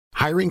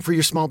Hiring for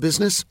your small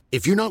business?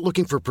 If you're not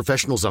looking for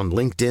professionals on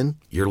LinkedIn,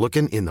 you're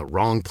looking in the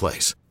wrong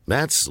place.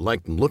 That's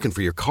like looking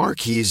for your car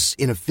keys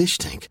in a fish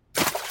tank.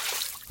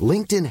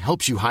 LinkedIn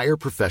helps you hire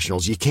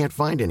professionals you can't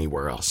find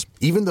anywhere else,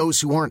 even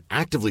those who aren't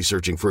actively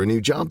searching for a new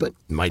job but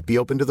might be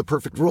open to the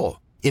perfect role.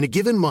 In a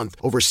given month,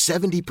 over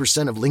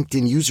 70% of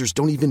LinkedIn users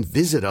don't even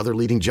visit other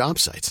leading job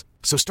sites.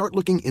 So start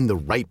looking in the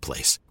right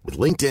place. With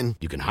LinkedIn,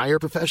 you can hire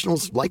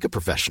professionals like a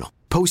professional.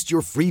 Post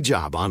your free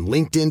job on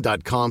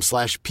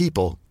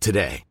linkedin.com/people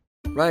today.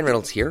 Ryan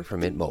Reynolds here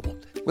from Mint Mobile.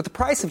 With the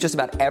price of just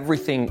about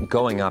everything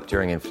going up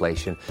during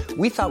inflation,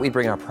 we thought we'd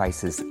bring our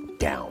prices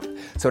down.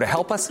 So to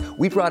help us,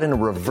 we brought in a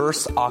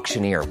reverse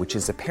auctioneer, which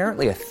is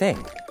apparently a thing.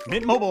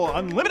 Mint Mobile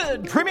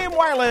Unlimited Premium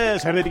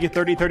Wireless. How to get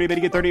 30, 30, bit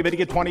to get 30, bit to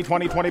get 20,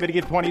 20, 20, bit to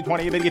get 20,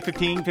 20, bit to get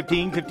 15,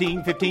 15,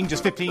 15, 15,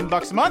 just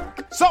 $15 a month?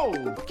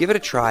 Sold! Give it a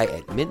try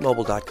at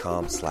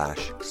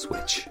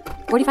mintmobile.com/switch.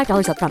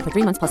 $45 up front for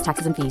 3 months plus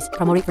taxes and fees.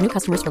 Promo rate for new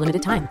customers for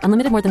limited time.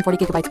 Unlimited more than 40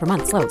 gigabytes per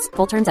month. Slows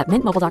full terms at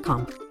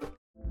mintmobile.com.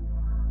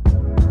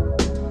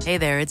 Hey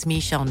there, it's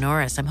Michelle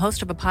Norris. I'm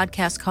host of a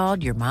podcast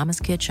called Your Mama's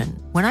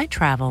Kitchen. When I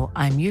travel,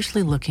 I'm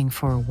usually looking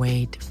for a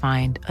way to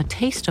find a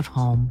taste of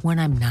home when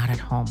I'm not at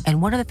home.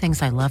 And one of the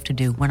things I love to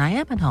do when I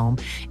am at home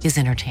is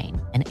entertain.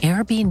 And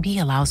Airbnb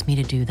allows me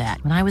to do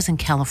that. When I was in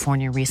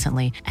California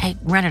recently, I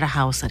rented a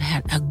house that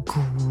had a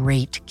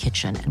great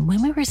kitchen. And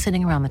when we were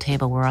sitting around the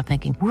table, we were all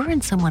thinking, we're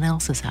in someone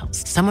else's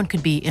house. Someone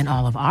could be in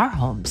all of our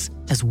homes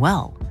as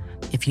well.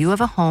 If you have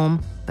a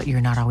home, but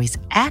you're not always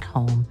at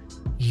home,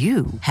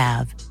 you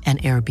have an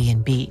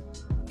Airbnb.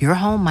 Your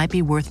home might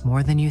be worth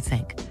more than you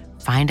think.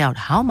 Find out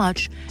how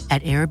much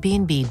at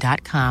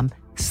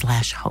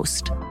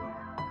airbnb.com/host.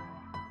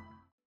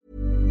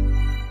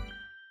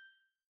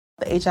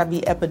 The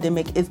HIV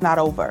epidemic is not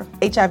over.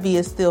 HIV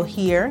is still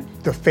here.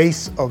 The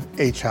face of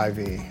HIV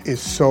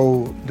is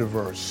so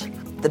diverse.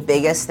 The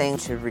biggest thing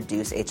to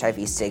reduce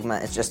HIV stigma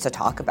is just to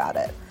talk about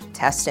it.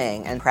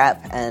 Testing and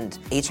PrEP and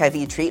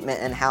HIV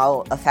treatment and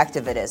how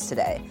effective it is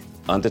today.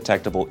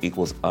 Undetectable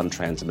equals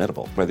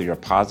untransmittable. Whether you're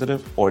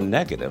positive or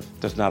negative,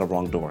 there's not a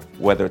wrong door.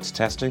 Whether it's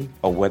testing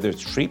or whether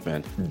it's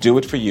treatment, do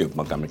it for you,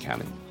 Montgomery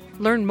County.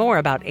 Learn more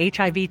about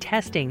HIV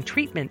testing,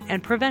 treatment,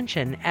 and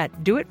prevention at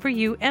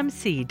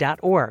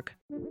doitforyoumc.org.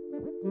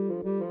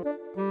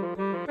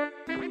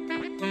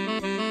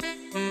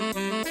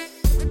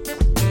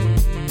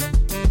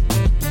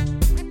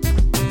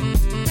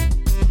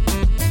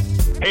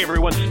 Hey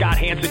everyone, Scott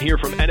Hansen here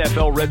from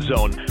NFL Red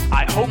Zone.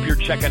 I hope you're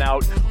checking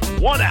out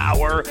 1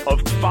 hour of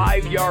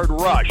 5-Yard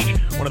Rush,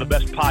 one of the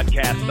best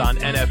podcasts on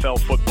NFL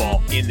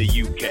football in the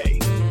UK.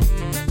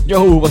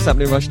 Yo, what's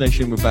happening, Rush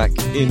Nation? We're back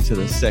into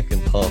the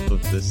second half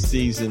of the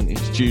season.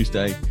 It's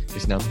Tuesday.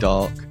 It's now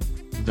dark,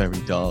 very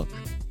dark.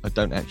 I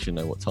don't actually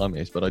know what time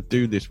it is, but I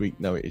do this week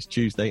know it is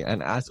Tuesday.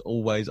 And as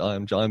always,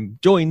 I'm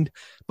joined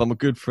by my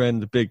good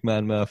friend, the big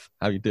man, Murph.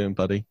 How you doing,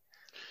 buddy?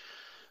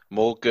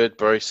 More good,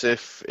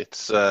 Brosif.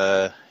 It's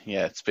been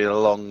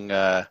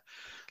a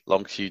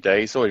long few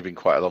days. It's already been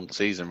quite a long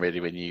season, really,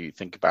 when you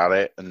think about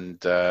it.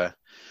 And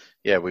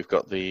we've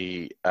got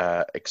the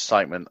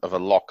excitement of a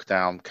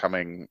lockdown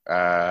coming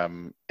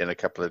in a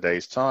couple of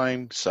days'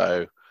 time.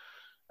 So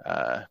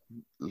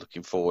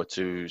looking forward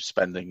to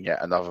spending yet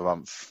another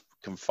month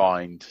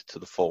confined to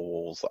the four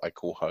walls that I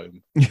call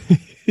home.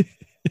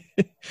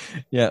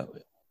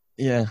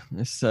 Yeah,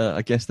 it's,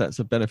 I guess that's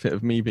a benefit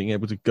of me being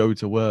able to go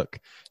to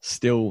work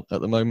still at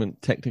the moment,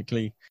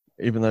 technically.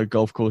 Even though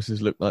golf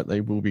courses look like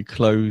they will be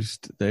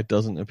closed, there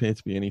doesn't appear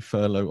to be any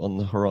furlough on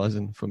the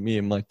horizon for me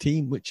and my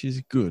team, which is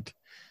good.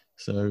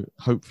 So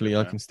hopefully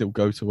I can still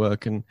go to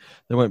work and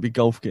there won't be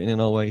golf getting in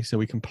our way, so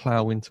we can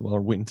plough into our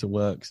winter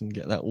works and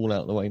get that all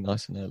out of the way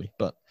nice and early.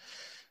 But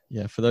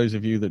yeah, for those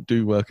of you that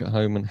do work at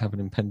home and have an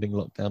impending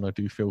lockdown, I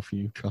do feel for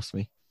you, trust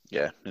me.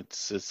 Yeah,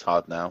 it's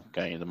hard now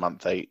going into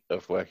month 8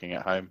 of working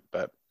at home,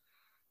 but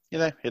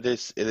it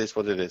is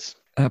what it is.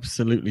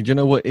 Absolutely. Do you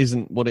know what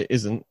it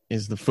isn't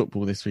is the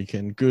football this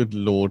weekend. Good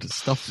Lord,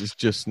 stuff is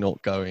just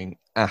not going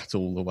at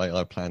all the way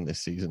I planned this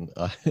season.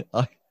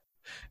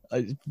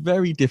 It's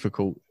very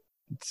difficult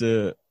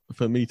for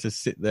me to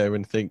sit there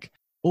and think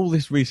all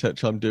this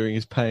research I'm doing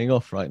is paying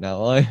off right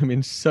now. I am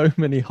in so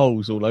many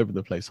holes all over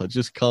the place. I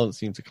just can't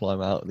seem to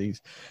climb out of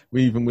these,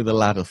 even with a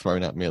ladder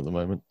thrown at me at the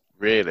moment.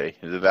 Really?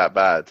 Is it that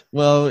bad?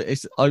 Well,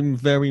 I'm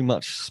very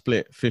much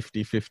split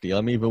 50-50.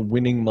 I'm either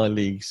winning my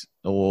leagues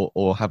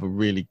or have a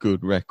really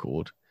good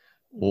record,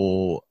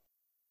 or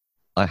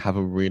I have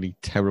a really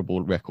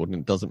terrible record, and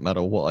it doesn't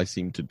matter what I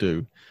seem to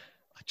do.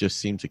 I just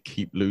seem to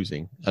keep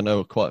losing. I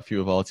know quite a few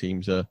of our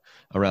teams are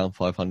around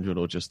 500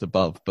 or just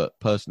above, but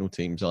personal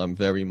teams, I'm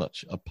very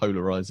much a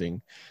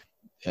polarizing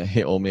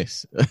hit or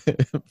miss.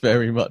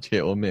 Very much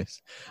hit or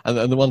miss.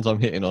 And the ones I'm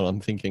hitting on,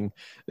 I'm thinking,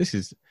 this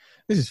is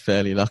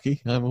fairly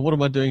lucky. What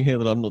am I doing here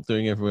that I'm not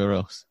doing everywhere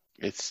else?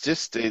 It's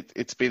just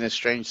it's been a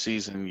strange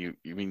season. You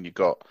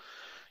got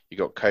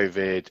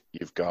COVID,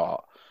 you've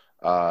got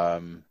a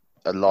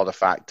lot of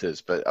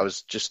factors, but I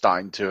was just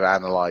starting to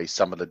analyze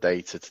some of the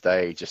data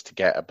today just to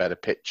get a better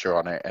picture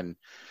on it. And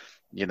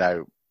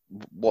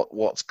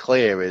what's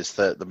clear is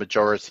that the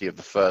majority of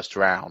the first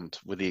round,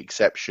 with the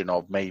exception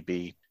of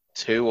maybe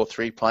 2 or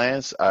 3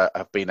 players,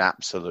 have been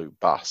absolute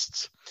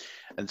busts.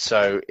 And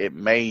so it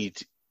made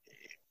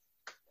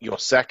your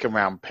second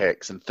round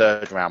picks and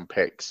third round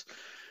picks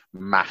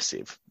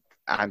massive.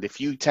 And if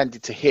you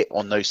tended to hit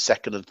on those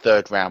second and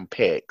third round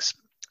picks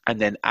and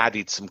then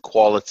added some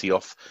quality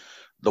off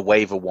the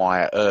waiver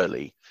wire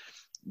early,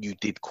 you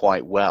did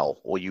quite well,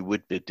 or you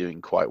would be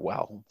doing quite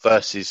well,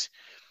 versus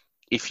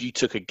if you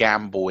took a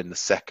gamble in the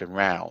second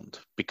round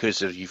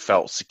because you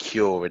felt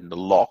secure in the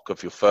lock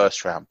of your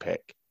first round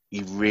pick,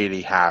 you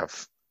really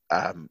have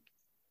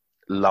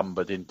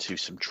lumbered into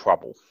some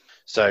trouble.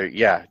 So,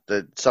 yeah,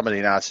 some of the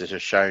analysis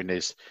has shown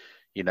is,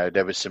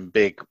 there was some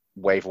big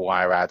waiver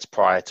wire ads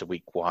prior to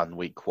week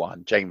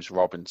one. James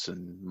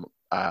Robinson,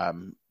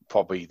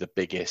 probably the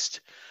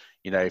biggest.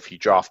 If you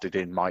drafted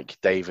in Mike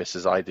Davis,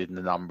 as I did in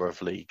a number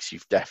of leagues,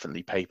 you've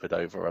definitely papered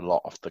over a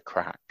lot of the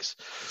cracks.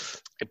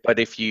 But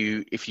if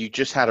you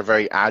just had a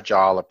very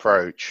agile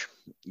approach,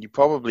 you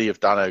probably have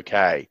done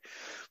okay.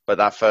 But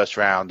that first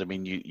round, I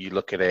mean, you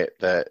look at it,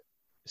 that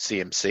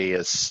CMC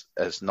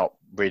has not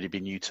really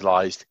been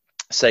utilized.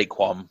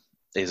 Saquon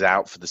is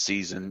out for the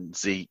season.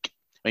 Zeke,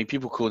 I mean,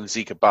 people calling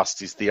Zeke a bust.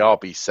 He's the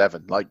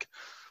RB7. Like,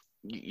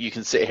 you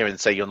can sit here and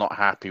say you're not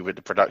happy with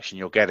the production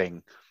you're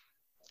getting.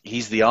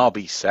 He's the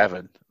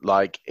RB7.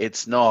 Like,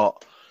 he's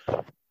not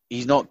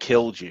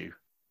killed you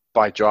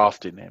by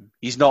drafting him.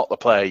 He's not the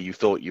player you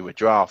thought you were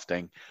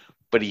drafting,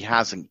 but he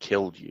hasn't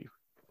killed you.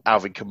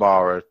 Alvin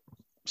Kamara,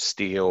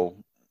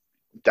 steal.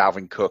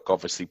 Dalvin Cook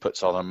obviously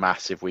puts on a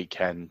massive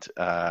weekend.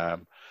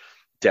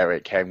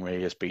 Derrick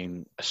Henry has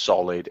been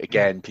solid.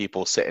 Again,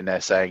 people sitting there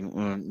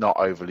saying, not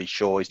overly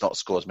sure. He's not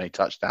scored as many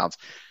touchdowns.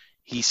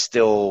 He's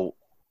still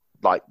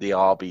like the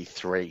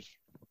RB3.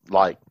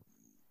 Like,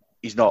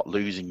 he's not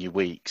losing you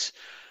weeks.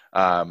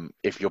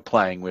 If you're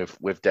playing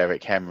with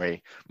Derrick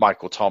Henry,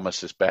 Michael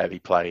Thomas has barely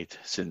played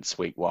since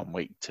week 1,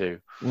 week 2.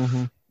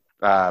 Mm-hmm.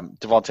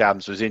 Devontae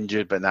Adams was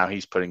injured, but now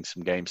he's putting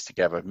some games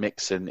together.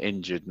 Mixon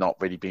injured, not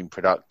really being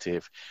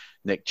productive.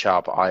 Nick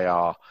Chubb,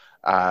 IR.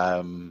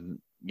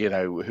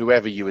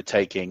 Whoever you were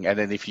taking. And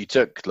then if you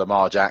took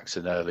Lamar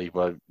Jackson early,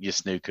 well, you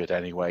snookered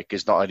anyway,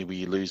 because not only were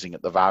you losing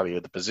at the value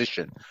of the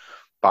position,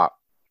 but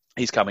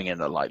he's coming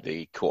in at like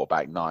the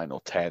quarterback 9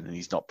 or 10, and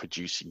he's not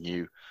producing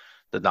you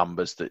the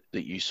numbers that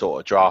you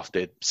sort of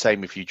drafted.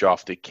 Same if you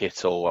drafted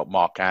Kittle or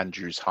Mark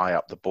Andrews high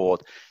up the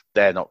board.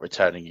 They're not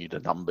returning you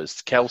the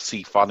numbers.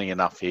 Kelsey, funny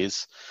enough,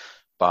 is.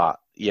 But,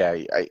 yeah,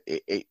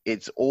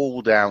 it's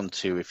all down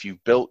to if you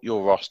built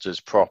your rosters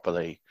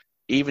properly,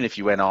 even if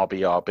you went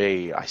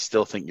RB, I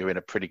still think you're in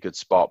a pretty good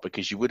spot,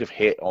 because you would have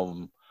hit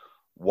on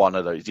one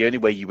of those. The only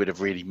way you would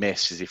have really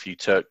missed is if you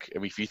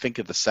if you think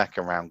of the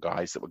second round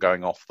guys that were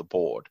going off the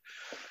board,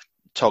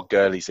 Todd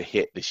Gurley's a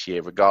hit this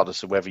year,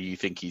 regardless of whether you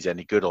think he's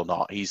any good or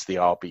not. He's the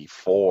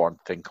RB4, I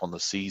think, on the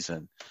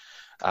season.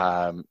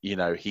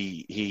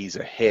 He's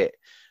a hit.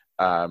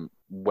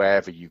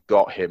 Wherever you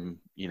got him,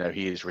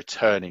 he is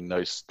returning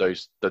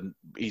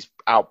he's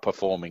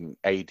outperforming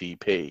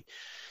ADP.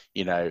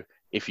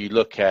 If you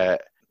look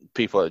at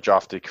people that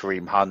drafted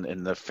Kareem Hunt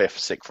in the 5th,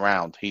 6th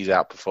round, he's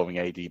outperforming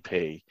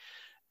ADP.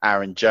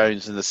 Aaron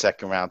Jones in the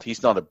 2nd round,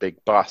 he's not a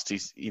big bust.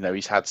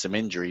 He's had some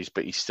injuries,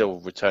 but he's still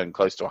returned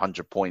close to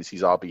 100 points.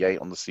 He's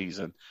RB8 on the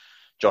season.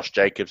 Josh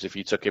Jacobs, if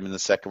you took him in the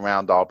 2nd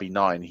round,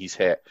 RB9, he's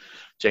hit.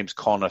 James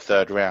Conner,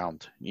 3rd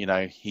round,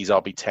 he's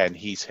RB10,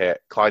 he's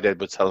hit. Clyde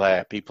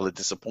Edwards-Helaire, people are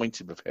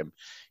disappointed with him.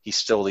 He's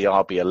still the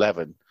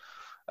RB11.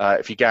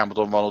 If you gambled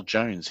on Ronald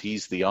Jones,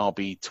 he's the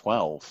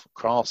RB12.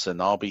 Carlson,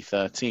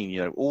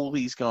 RB13. All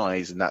these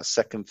guys in that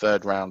 2nd,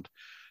 3rd round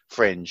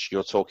fringe,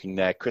 you're talking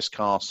there. Chris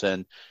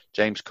Carson,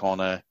 James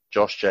Conner,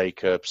 Josh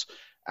Jacobs,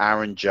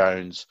 Aaron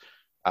Jones,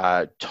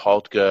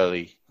 Todd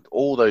Gurley,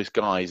 all those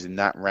guys in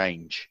that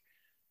range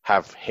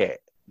have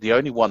hit. The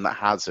only one that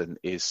hasn't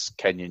is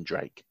Kenyon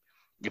Drake.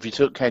 If you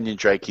took Kenyon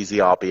Drake, he's the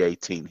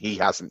RB18. He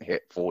hasn't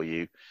hit for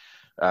you.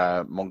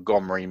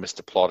 Montgomery,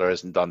 Mr. Plotter,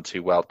 hasn't done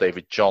too well.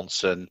 David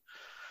Johnson,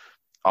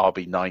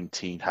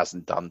 RB19,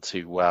 hasn't done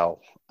too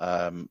well.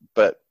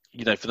 But,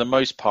 for the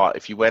most part,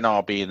 if you went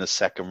RB in the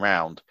 2nd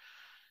round,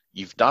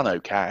 you've done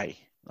okay.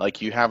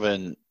 Like, you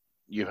haven't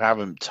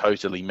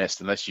totally missed,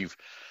 unless you've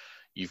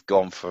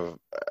gone for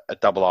a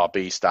double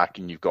RB stack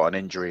and you've got an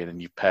injury and then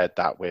you've paired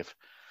that with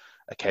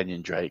a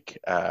Kenyon Drake,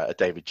 a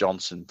David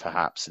Johnson,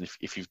 perhaps. And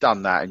if you've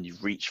done that and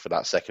you've reached for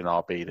that 2nd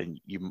RB, then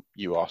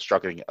you are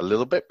struggling a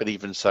little bit. But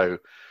even so,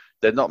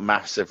 they're not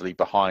massively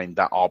behind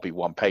that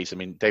RB1 pace. I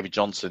mean, David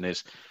Johnson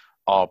is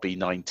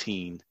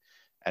RB19,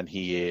 and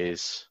he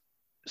is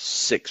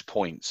 6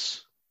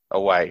 points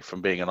away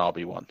from being an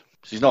RB1.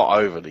 So he's not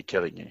overly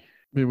killing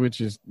you. Which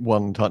is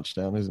 1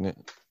 touchdown, isn't it?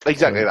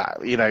 Exactly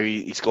that.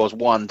 He scores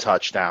 1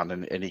 touchdown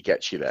and he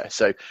gets you there.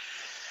 So,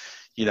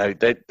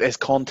 there's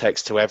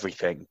context to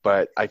everything.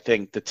 But I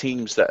think the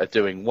teams that are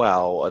doing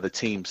well are the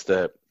teams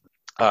that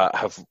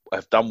have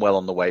done well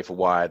on the waiver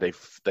wire.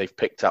 They've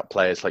picked up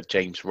players like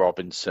James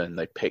Robinson.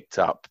 They picked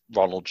up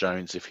Ronald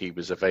Jones if he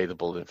was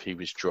available, if he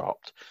was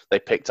dropped. They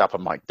picked up a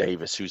Mike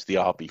Davis, who's the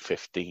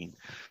RB15.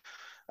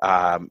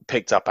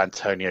 Picked up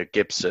Antonio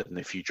Gibson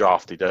if you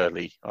drafted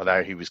early. I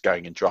know he was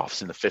going in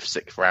drafts in the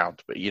 5th, 6th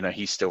round, but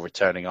he's still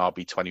returning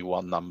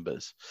RB21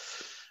 numbers.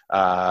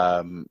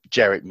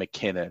 Jerick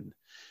McKinnon,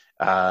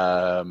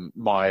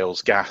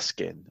 Myles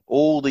Gaskin,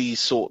 all these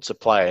sorts of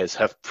players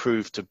have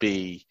proved to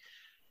be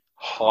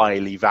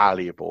highly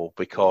valuable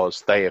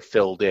because they have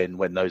filled in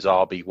when those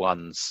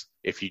RB1s,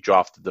 if you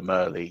drafted them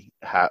early,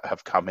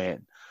 have come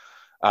in.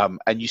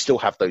 And you still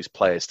have those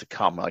players to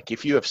come. Like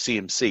if you have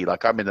CMC,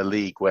 like I'm in a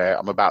league where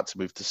I'm about to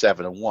move to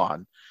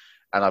 7-1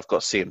 and I've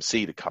got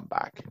CMC to come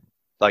back.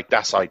 Like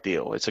that's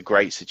ideal. It's a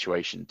great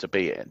situation to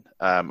be in.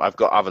 I've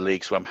got other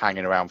leagues where I'm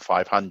hanging around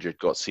 500,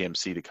 got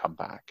CMC to come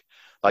back.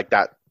 Like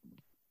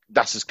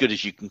that's as good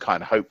as you can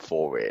kind of hope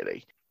for,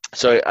 really.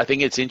 So I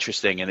think it's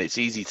interesting, and it's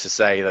easy to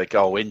say like,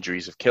 oh,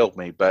 injuries have killed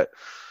me, but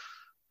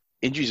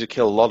injuries have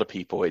killed a lot of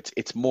people.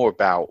 It's more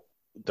about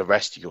the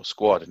rest of your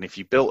squad, and if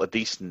you built a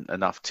decent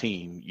enough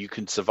team, you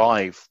can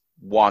survive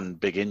one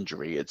big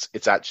injury.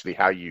 It's actually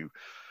how you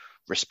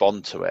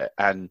respond to it,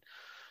 and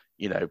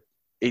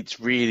it's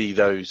really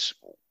those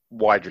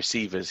wide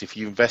receivers. If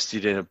you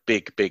invested in a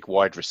big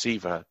wide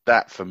receiver,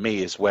 that for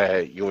me is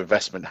where your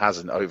investment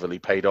hasn't overly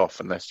paid off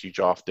unless you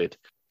drafted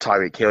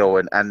Tyreek Hill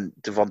and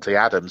Devontae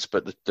Adams.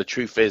 But the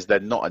truth is they're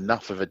not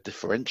enough of a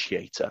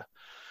differentiator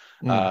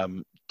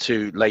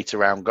to later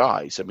round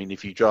guys. I mean,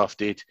 if you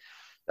drafted,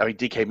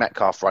 DK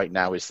Metcalf right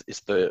now is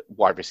the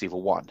wide receiver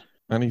 1.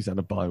 And he's had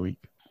a bye week.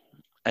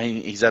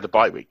 It's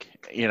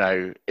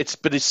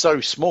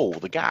so small,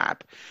 the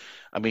gap.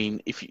 I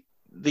mean, if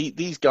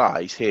these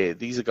guys here,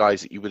 these are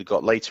guys that you would have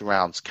got later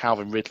rounds.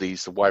 Calvin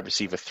Ridley's the wide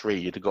receiver 3.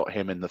 You'd have got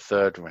him in the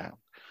 3rd round.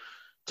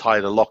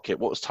 Tyler Lockett,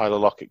 what was Tyler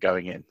Lockett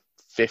going in?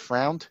 5th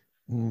round?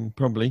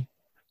 Probably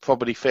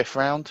 5th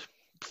round.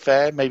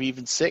 Fair, maybe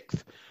even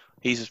 6th.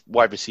 He's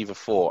wide receiver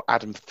 4.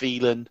 Adam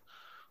Thielen,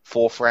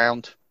 4th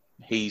round.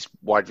 He's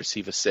wide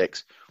receiver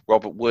 6.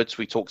 Robert Woods,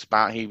 we talked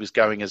about, he was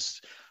going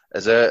as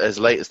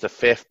late as the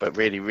 5th, but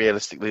really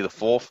realistically the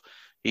 4th.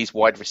 He's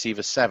wide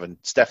receiver 7.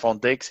 Stephon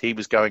Diggs, he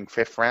was going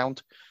 5th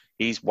round.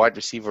 He's wide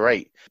receiver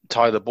 8.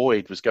 Tyler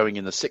Boyd was going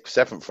in the 6th,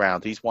 7th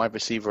round. He's wide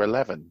receiver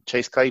 11.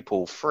 Chase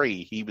Claypool,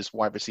 3. He was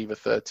wide receiver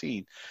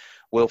 13.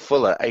 Will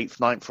Fuller, 8th,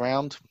 9th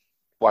round.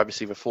 Wide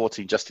receiver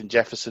 14. Justin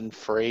Jefferson,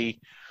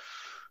 3.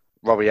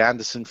 Robbie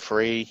Anderson,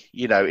 3.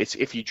 It's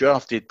if you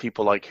drafted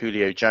people like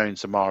Julio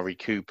Jones, Amari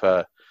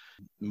Cooper,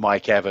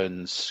 Mike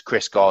Evans,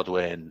 Chris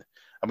Godwin.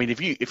 I mean,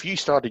 if you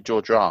started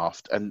your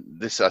draft, and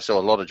this I saw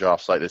a lot of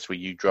drafts like this where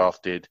you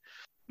drafted,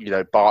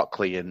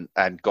 Barkley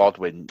and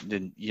Godwin,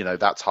 then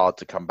that's hard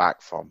to come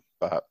back from.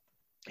 But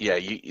yeah,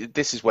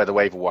 this is where the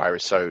waiver wire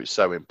is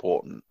so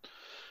important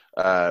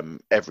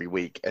every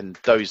week, and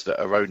those that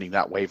are owning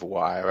that waiver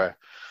wire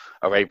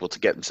are able to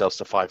get themselves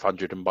to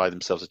 500 and buy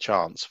themselves a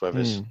chance.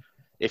 Whereas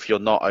if you're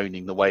not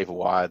owning the waiver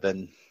wire,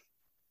 then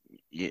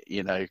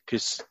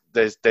because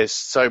there's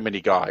so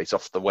many guys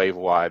off the waiver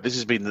wire. This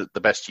has been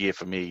the best year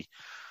for me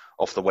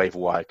off the waiver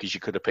wire because you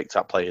could have picked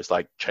up players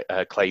like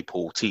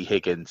Claypool, T.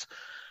 Higgins,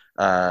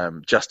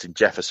 Justin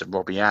Jefferson,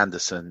 Robbie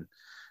Anderson.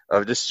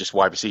 This is just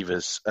wide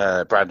receivers.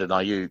 Brandon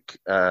Ayuk,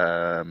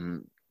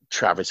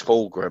 Travis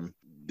Fulgham.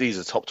 These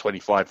are top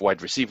 25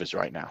 wide receivers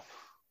right now.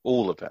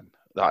 All of them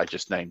that I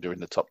just named are in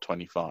the top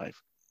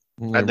 25.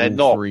 And they're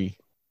not free.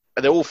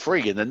 They're all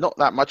free, and they're not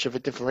that much of a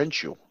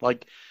differential.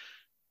 Like,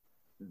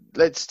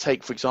 let's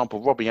take, for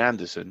example, Robbie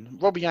Anderson.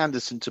 Robbie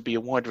Anderson to be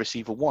a wide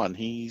receiver 1,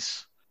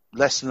 he's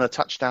less than a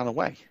touchdown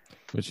away.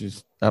 Which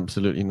is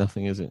absolutely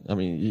nothing, is it? I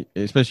mean,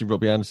 especially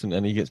Robbie Anderson,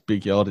 and he gets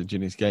big yardage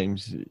in his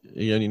games.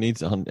 He only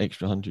needs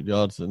extra 100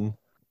 yards. And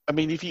I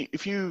mean,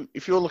 if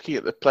you're looking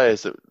at the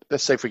players that,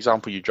 let's say, for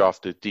example, you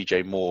drafted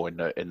DJ Moore in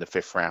the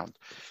 5th round,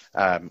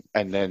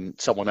 and then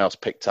someone else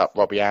picked up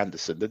Robbie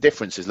Anderson, the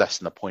difference is less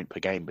than a point per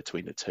game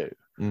between the two.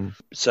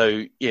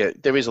 So yeah,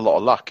 there is a lot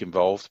of luck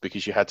involved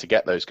because you had to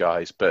get those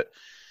guys. But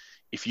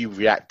if you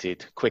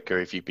reacted quicker,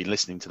 if you've been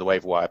listening to the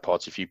waiver wire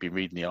pods, if you've been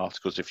reading the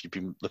articles, if you've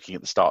been looking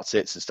at the start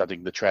sits and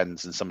studying the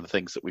trends and some of the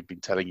things that we've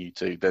been telling you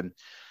to, then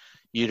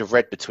you'd have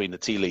read between the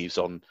tea leaves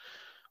on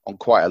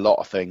quite a lot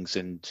of things.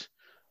 And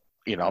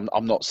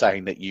I'm not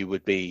saying that you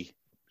would be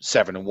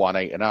 7-1,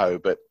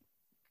 8-0, but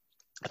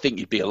I think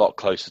you'd be a lot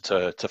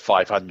closer to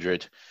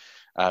 500.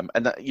 And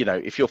that,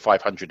 if you're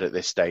 500 at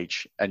this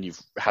stage and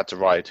you've had to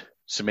ride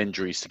some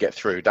injuries to get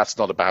through, that's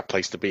not a bad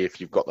place to be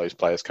if you've got those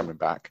players coming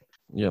back.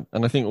 Yeah,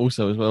 and I think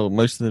also as well,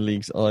 most of the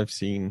leagues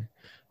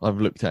I've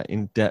looked at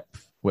in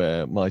depth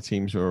where my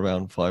teams are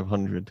around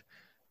 500,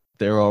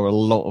 there are a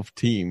lot of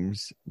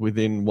teams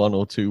within 1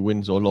 or 2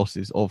 wins or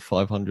losses of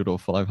 500 or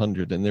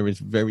 500, and there is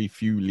very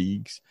few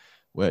leagues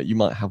where you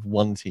might have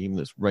one team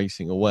that's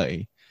racing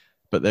away,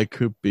 but there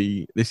could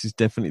be, this is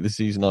definitely the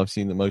season I've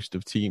seen the most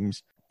of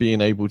teams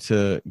being able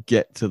to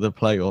get to the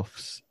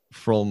playoffs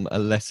from a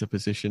lesser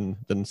position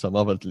than some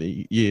other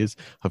years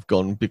have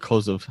gone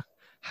because of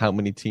how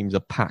many teams are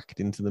packed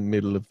into the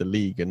middle of the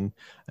league, and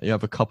you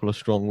have a couple of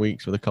strong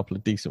weeks with a couple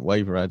of decent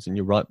waiver ads and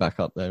you're right back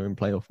up there in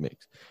playoff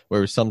mix.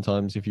 Whereas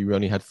sometimes if you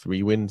only had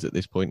 3 wins at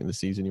this point in the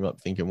season, you might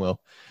be thinking, well,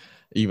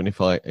 even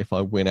if I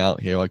win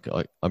out here,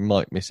 I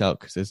might miss out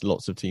because there's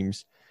lots of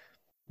teams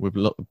with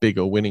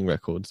bigger winning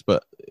records.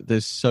 But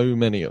there's so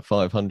many at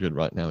 500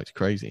 right now, it's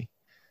crazy.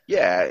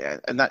 Yeah,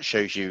 and that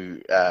shows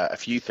you a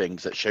few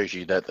things. That shows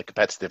you that the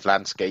competitive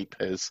landscape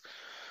has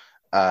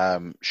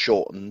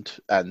shortened,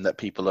 and that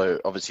people are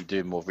obviously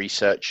doing more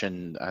research.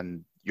 And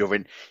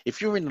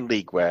if you're in a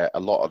league where a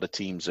lot of the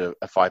teams are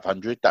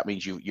 500, that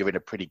means you're in a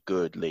pretty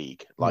good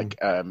league.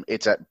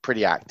 It's a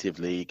pretty active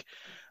league.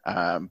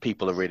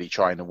 People are really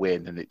trying to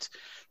win, and it's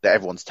that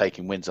everyone's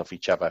taking wins off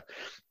each other.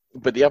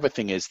 But the other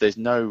thing is there's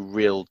no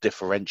real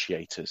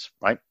differentiators,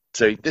 right?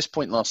 So at this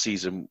point last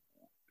season,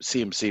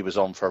 CMC was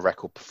on for a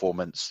record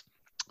performance.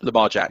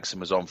 Lamar Jackson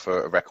was on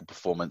for a record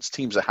performance.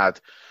 Teams that had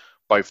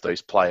both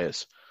those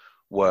players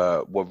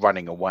were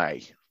running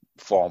away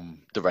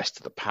from the rest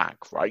of the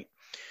pack, right?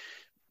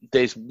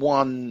 There's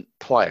one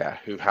player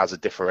who has a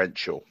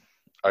differential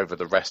over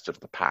the rest of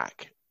the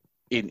pack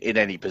in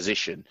any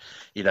position.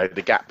 You know,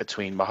 the gap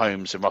between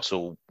Mahomes and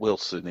Russell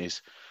Wilson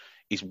is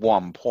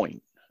 1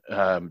 point,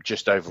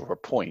 just over a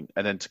point.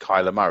 And then to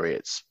Kyler Murray,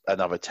 it's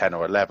another 10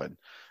 or 11.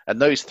 And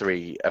those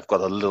three have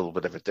got a little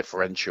bit of a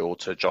differential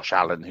to Josh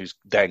Allen, who's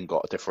then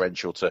got a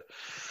differential to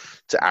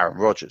Aaron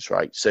Rodgers,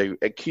 right? So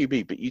at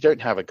QB, but you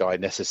don't have a guy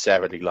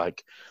necessarily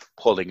like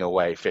pulling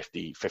away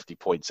 50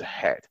 points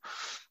ahead.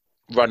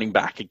 Running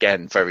back,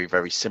 again, very,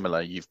 very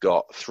similar. You've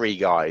got 3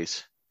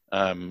 guys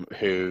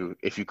who,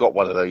 if you've got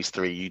one of those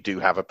 3, you do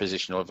have a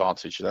positional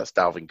advantage, and that's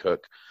Dalvin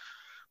Cook.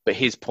 But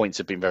his points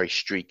have been very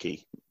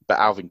streaky. But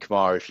Alvin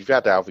Kamara, if you've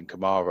had Alvin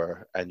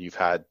Kamara and you've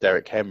had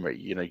Derrick Henry,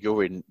 you know,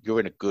 you're in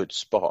a good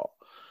spot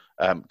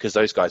because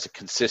those guys have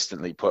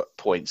consistently put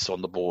points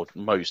on the board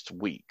most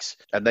weeks,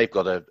 and they've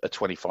got a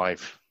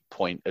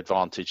 25-point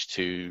advantage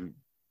to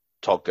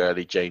Todd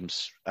Gurley,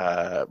 James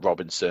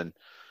Robinson,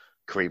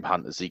 Kareem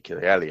Hunt, Ezekiel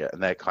Elliott,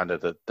 and they're kind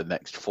of the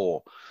next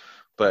 4.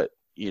 But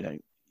you know,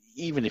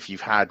 even if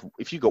you've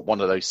got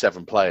one of those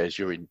 7 players,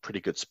 you're in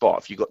pretty good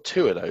spot. If you've got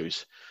 2 of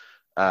those.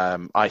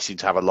 I seem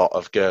to have a lot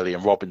of Gurley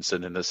and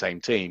Robinson in the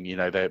same team. You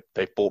know,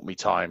 they've bought me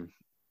time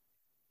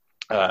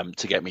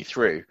to get me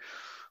through.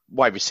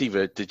 Wide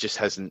receiver, there just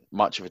hasn't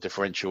much of a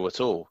differential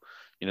at all.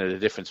 You know, the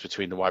difference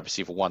between the wide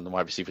receiver 1 and the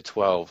wide receiver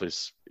 12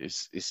 is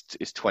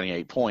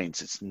 28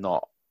 points. It's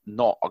not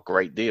a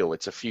great deal.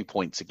 It's a few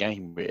points a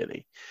game,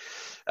 really.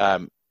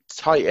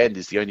 Tight end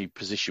is the only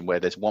position where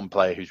there's one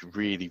player who's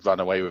really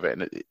run away with it,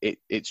 and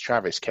it's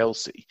Travis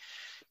Kelce.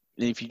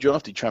 If you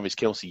drafted Travis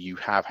Kelce, you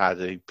have had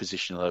a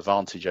positional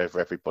advantage over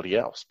everybody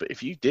else. But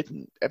if you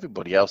didn't,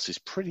 everybody else is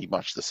pretty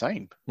much the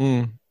same.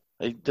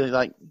 They're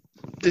like,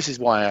 this is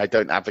why I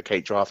don't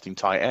advocate drafting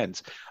tight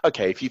ends.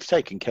 Okay, if you've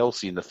taken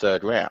Kelce in the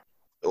 3rd round,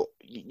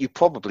 you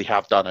probably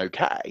have done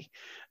okay.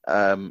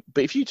 But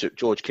if you took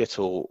George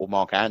Kittle or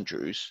Mark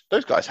Andrews,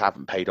 those guys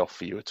haven't paid off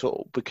for you at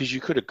all, because you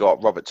could have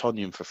got Robert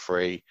Tonyan for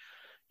free.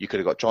 You could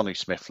have got Jonnu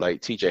Smith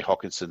late, TJ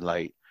Hockenson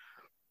late.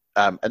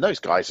 And those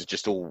guys are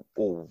just all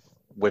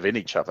within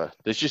each other.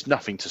 There's just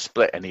nothing to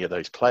split any of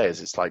those players.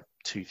 It's like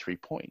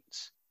 2-3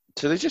 points.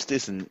 So there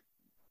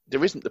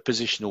isn't the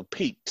positional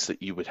peaks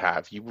that you would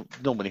have. You would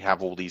normally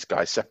have all these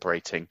guys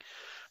separating,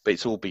 but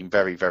it's all been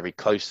very, very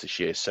close this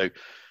year. So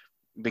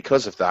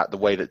because of that, the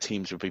way that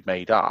teams will be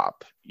made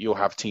up, you'll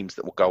have teams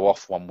that will go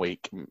off one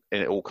week and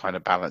it all kind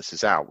of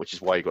balances out, which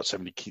is why you've got so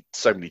many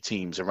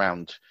teams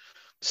around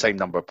the same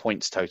number of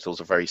points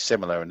totals are very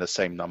similar and the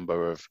same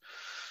number of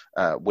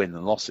win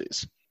and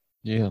losses.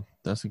 Yeah,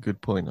 that's a good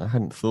point. I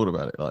hadn't thought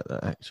about it like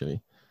that,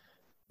 actually.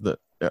 That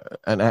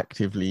an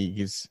active league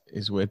is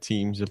where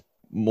teams are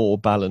more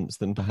balanced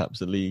than perhaps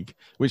a league,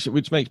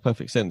 which makes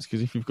perfect sense,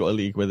 because if you've got a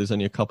league where there's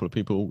only a couple of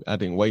people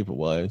adding waiver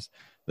wires,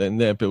 then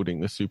they're building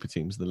the super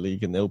teams of the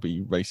league and they'll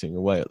be racing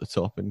away at the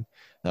top, and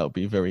that'll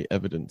be very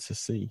evident to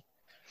see.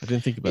 I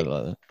didn't think about it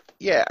like that.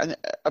 Yeah, and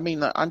I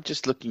mean, I'm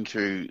just looking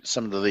through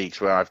some of the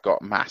leagues where I've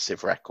got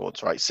massive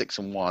records, right?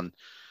 6-1,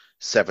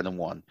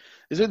 7-1.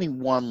 There's only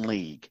one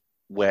league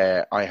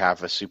where I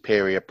have a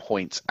superior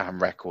points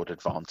and record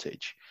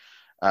advantage.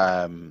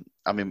 I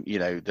mean, you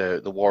know,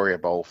 the Warrior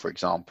Bowl, for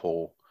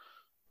example,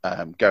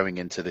 going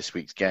into this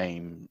week's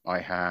game, I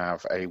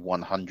have a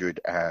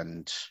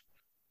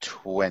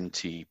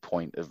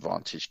 120-point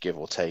advantage, give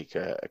or take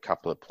a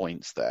couple of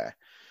points there.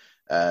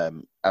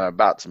 And I'm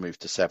about to move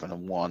to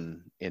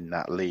 7-1 in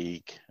that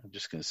league. I'm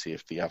just going to see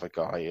if the other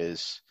guy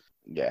is.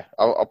 Yeah,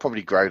 I'll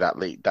probably grow that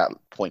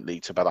point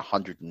lead to about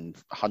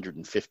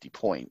 150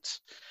 points.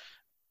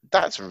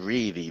 That's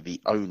really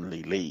the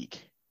only league.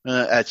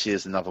 Actually,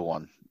 there's another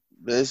one.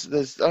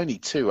 There's only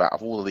 2 out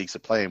of all the leagues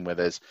I'm playing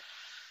where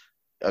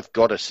I've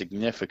got a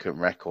significant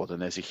record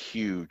and there's a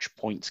huge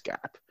points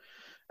gap.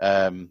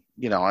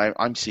 You know,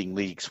 I'm seeing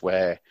leagues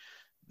where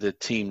the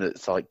team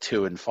that's like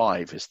 2 and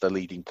 5 is the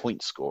leading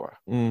point scorer.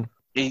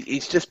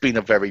 It's just been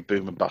a very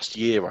boom and bust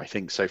year, I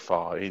think, so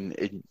far.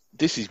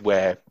 This is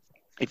where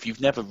if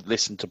you've never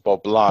listened to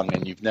Bob Lung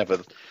and you've never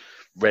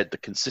read the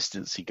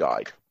consistency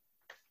guide,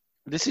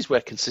 this is where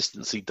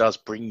consistency does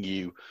bring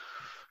you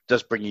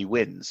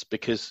wins,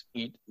 because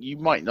you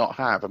might not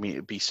have. I mean,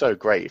 it'd be so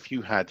great if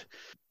you had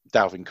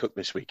Dalvin Cook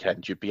this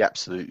weekend. You'd be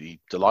absolutely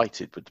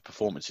delighted with the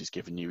performance he's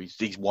given you.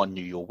 He's won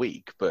you your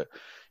week, but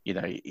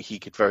he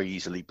could very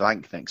easily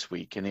blank next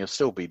week and he'll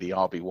still be the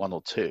RB1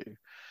 or 2.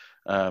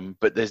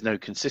 But there's no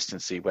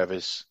consistency.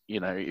 Whereas,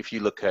 if you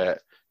look at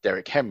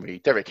Derrick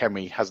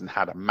Henry hasn't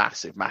had a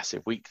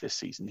massive week this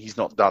season. He's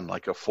not done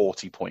like a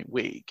 40-point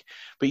week,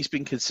 but he's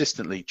been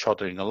consistently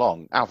trotting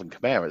along. Alvin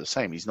Kamara, the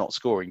same. He's not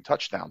scoring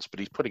touchdowns, but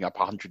he's putting up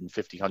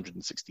 150,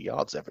 160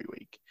 yards every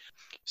week.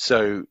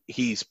 So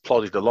he's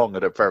plodded along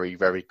at a very,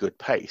 very good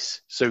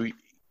pace. So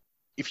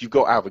if you've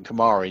got Alvin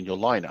Kamara in your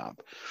lineup,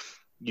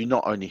 you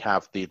not only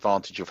have the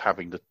advantage of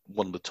having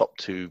one of the top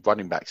 2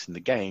 running backs in the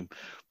game,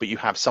 but you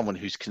have someone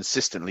who's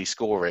consistently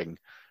scoring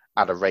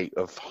at a rate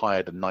of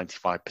higher than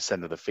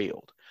 95% of the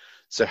field.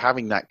 So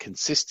having that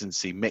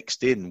consistency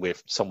mixed in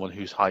with someone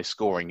who's high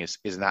scoring is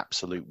an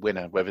absolute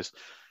winner. Whereas,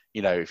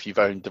 if you've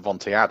owned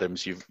Devontae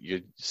Adams,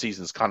 your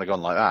season's kind of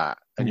gone like that.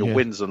 And your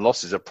wins and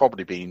losses have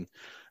probably been,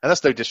 and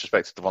that's no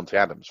disrespect to Devontae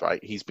Adams,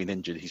 right? He's been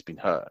injured, he's been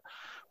hurt.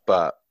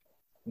 But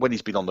when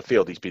he's been on the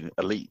field, he's been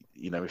elite,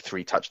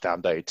 3 touchdown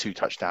day, 2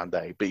 touchdown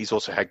day. But he's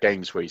also had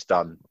games where he's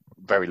done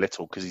very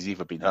little because he's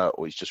either been hurt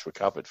or he's just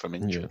recovered from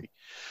injury.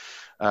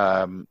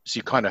 So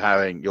you're kind of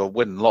having your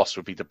win and loss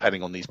would be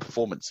depending on these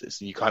performances,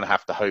 and you kind of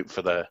have to hope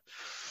for the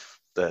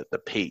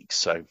peaks.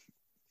 So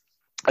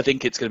I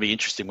think it's going to be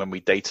interesting when we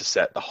data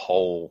set the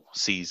whole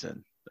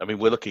season. I mean,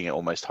 we're looking at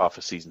almost half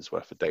a season's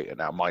worth of data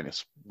now,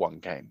 minus 1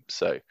 game.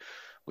 So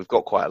we've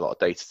got quite a lot of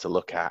data to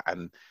look at.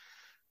 And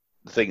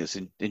the thing that's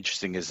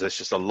interesting is there's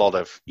just a lot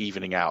of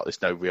evening out.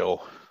 There's no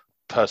real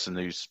person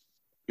who's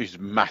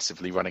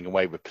massively running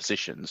away with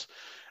positions,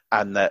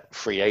 and that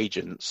free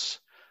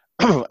agents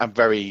and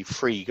very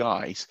free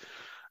guys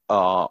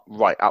are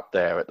right up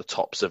there at the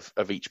tops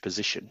of each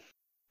position.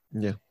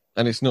 Yeah.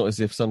 And it's not as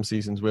if some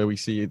seasons where we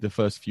see the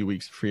first few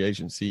weeks of free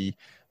agency,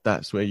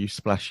 that's where you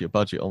splash your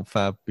budget on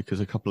Fab because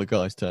a couple of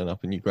guys turn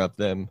up and you grab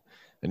them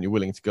and you're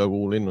willing to go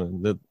all in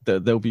on them.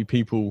 There'll be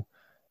people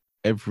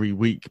every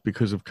week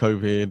because of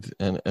COVID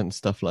and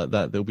stuff like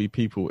that. There'll be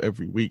people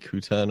every week who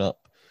turn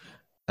up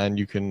and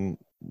you can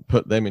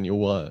put them in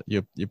your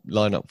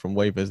lineup from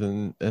waivers.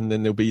 And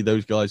then there'll be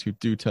those guys who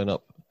do turn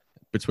up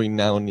between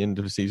now and the end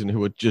of the season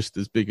who are just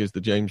as big as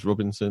the James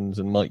Robinsons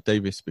and Mike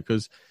Davis,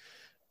 because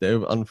there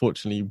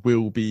unfortunately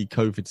will be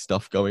COVID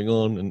stuff going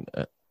on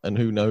and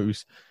who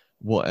knows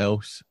what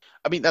else.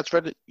 I mean, that's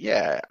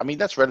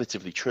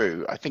relatively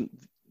true. I think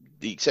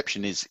the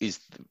exception is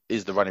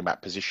the running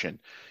back position.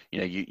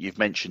 You've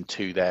mentioned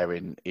 2 there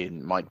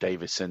in Mike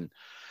Davis and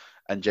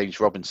James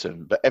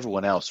Robinson, but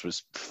everyone else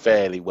was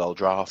fairly well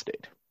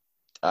drafted.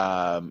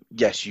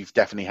 Yes, you've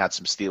definitely had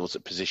some steals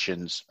at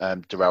positions.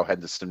 Darrell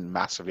Henderson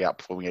massively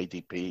outperforming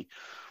ADP.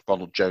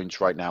 Ronald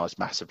Jones right now is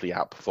massively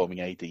outperforming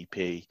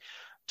ADP.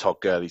 Todd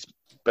Gurley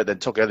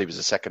was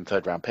a 2nd,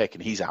 3rd round pick,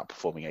 and he's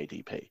outperforming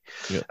ADP.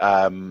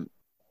 Yeah.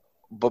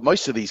 But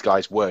most of these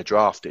guys were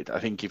drafted. I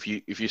think if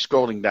you're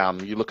scrolling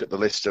down, you look at the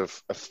list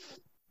of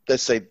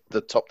let's say the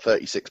top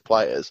 36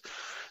 players.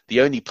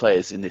 The only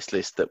players in this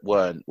list that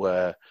weren't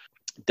were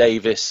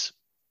Davis,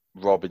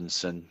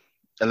 Robinson.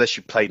 Unless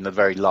you played in the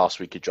very last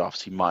week of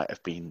drafts, he might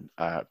have been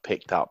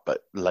picked up,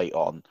 but late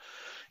on.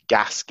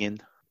 Gaskin,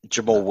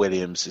 Jamal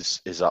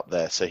Williams is up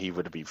there, so he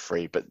would have been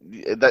free. But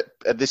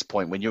at this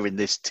point, when you're in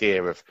this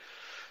tier of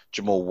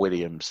Jamal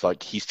Williams,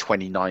 like he's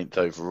 29th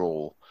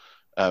overall,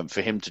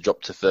 for him to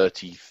drop to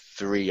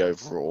 33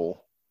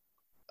 overall,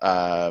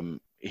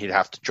 he'd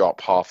have to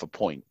drop half a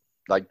point.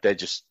 Like they're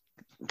just,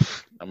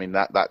 I mean,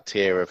 that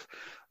tier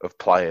of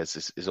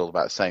players is all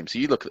about the same. So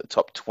you look at the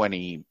top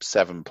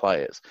 27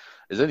 players,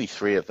 there's only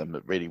 3 of them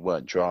that really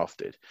weren't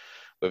drafted.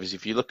 Whereas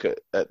if you look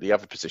at the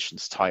other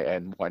positions, tight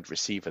end, wide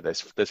receiver,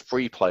 there's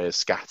 3 players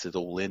scattered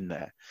all in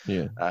there,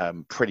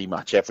 pretty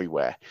much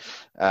everywhere.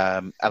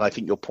 And I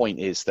think your point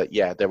is that,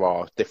 there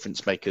are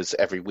difference makers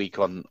every week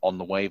on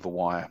the waiver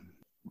wire.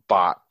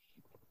 But,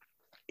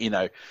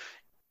 I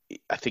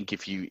think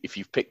if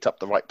you've picked up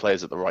the right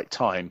players at the right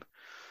time,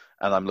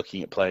 and I'm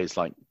looking at players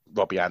like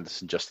Robbie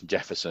Anderson, Justin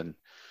Jefferson,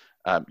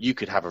 you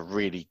could have a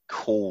really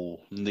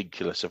cool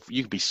nucleus of,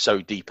 you could be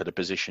so deep at a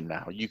position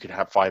now. You could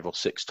have 5 or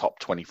 6 top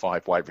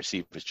 25 wide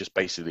receivers just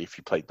basically if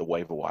you played the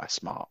waiver wire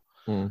smart.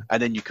 And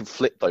then you can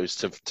flip those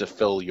to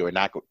fill your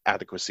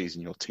inadequacies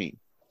in your team.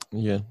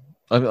 Yeah.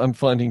 I'm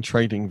finding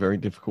trading very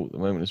difficult at the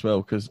moment as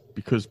well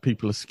because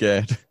people are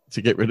scared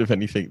to get rid of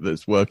anything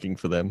that's working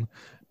for them.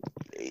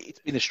 It's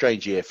been a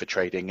strange year for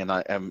trading, and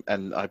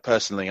I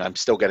personally, I'm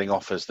still getting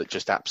offers that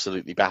just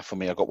absolutely baffle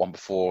me. I got one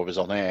before I was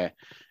on air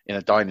in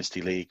a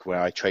dynasty league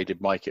where I traded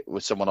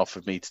someone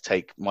offered me to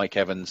take Mike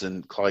Evans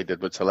and Clyde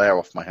Edwards-Helaire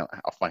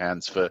off my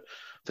hands for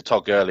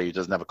Todd Gurley, who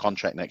doesn't have a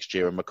contract next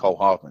year, and McCole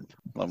Hardman.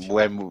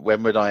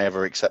 When would I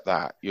ever accept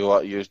that?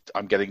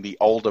 I'm getting the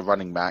older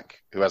running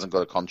back who hasn't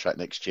got a contract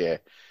next year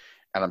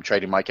and I'm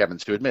trading Mike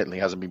Evans, who admittedly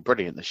hasn't been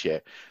brilliant this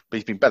year, but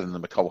he's been better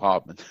than Mecole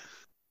Hardman.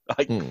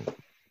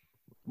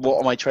 What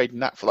am I trading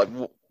that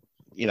for?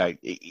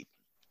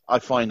 I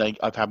find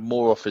I've had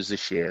more offers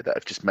this year that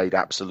have just made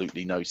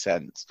absolutely no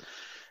sense.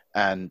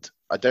 And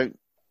I don't,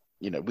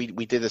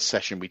 we did a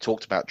session, we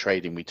talked about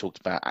trading, we talked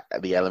about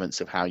the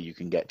elements of how you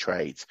can get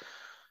trades.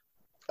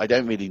 I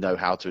don't really know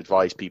how to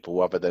advise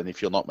people other than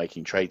if you're not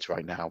making trades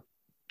right now,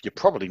 you're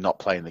probably not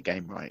playing the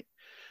game right.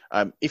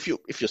 If you're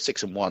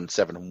 6-1,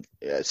 6-2,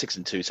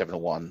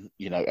 7-1,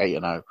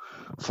 8-0,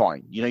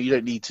 fine. You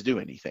don't need to do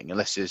anything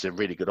unless there's a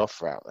really good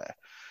offer out there.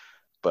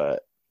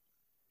 But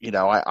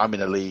I'm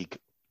in a league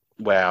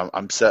where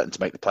I'm certain to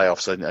make the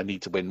playoffs. I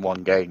need to win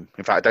one game.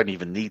 In fact, I don't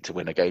even need to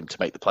win a game to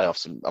make the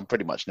playoffs. I'm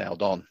pretty much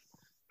nailed on.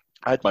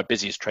 I had my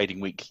busiest trading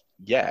week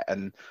yet,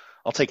 and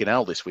I'll take an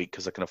L this week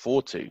because I can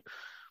afford to.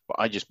 But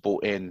I just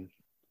bought in,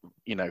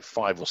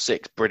 5 or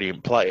 6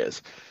 brilliant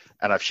players,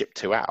 and I've shipped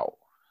 2 out.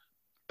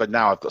 But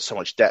now I've got so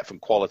much depth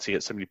and quality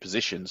at so many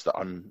positions that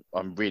I'm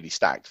really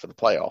stacked for the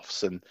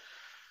playoffs, and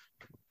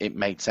it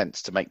made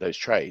sense to make those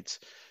trades.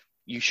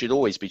 You should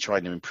always be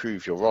trying to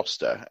improve your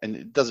roster, and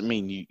it doesn't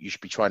mean you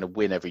should be trying to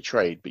win every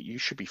trade, but you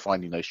should be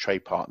finding those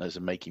trade partners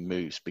and making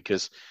moves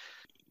because,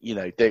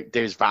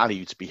 there's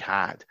value to be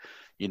had,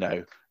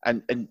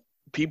 and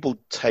people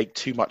take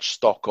too much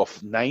stock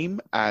off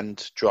name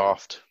and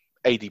draft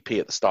ADP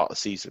at the start of the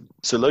season.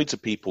 So loads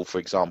of people, for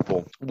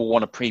example, will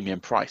want a premium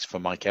price for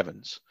Mike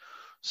Evans.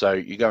 So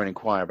you go and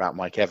inquire about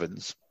Mike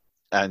Evans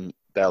and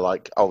they're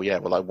like, oh yeah,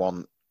 well I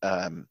want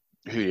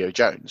Julio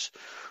Jones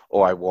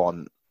or I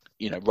want,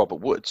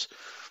 Robert Woods.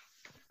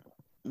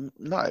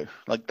 No,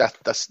 like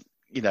that's,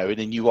 and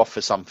then you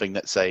offer something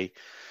that say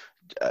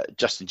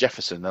Justin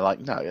Jefferson. They're like,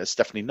 no, it's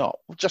definitely not.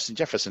 Well, Justin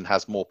Jefferson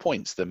has more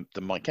points than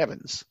Mike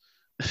Evans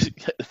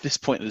at this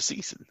point of the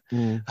season.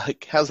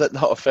 Like, how's that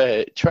not a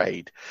fair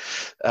trade?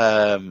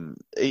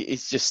 It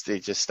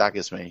just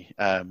staggers me.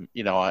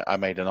 I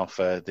made an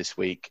offer this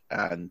week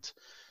and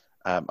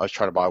I was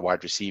trying to buy a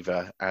wide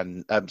receiver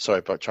and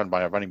trying to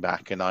buy a running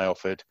back, and I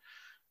offered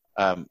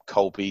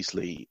Cole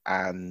Beasley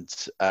and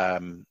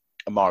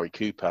Amari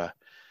Cooper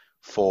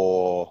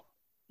for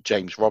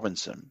James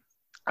Robinson,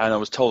 and I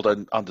was told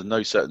under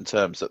no certain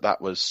terms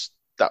that was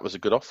a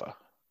good offer.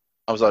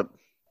 I was like,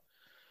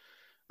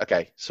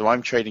 okay, so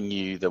I'm trading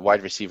you the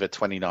wide receiver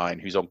 29,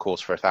 who's on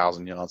course for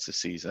 1,000 yards this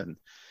season,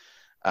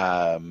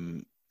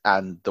 and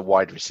the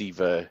wide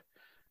receiver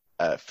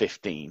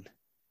 15,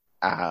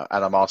 and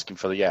I'm asking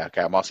for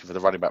I'm asking for the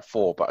running back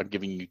 4, but I'm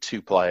giving you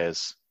 2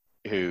 players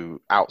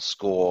who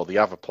outscore the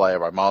other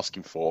player I'm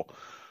asking for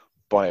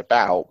by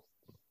about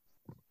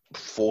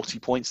 40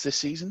 points this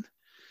season.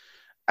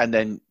 And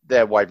then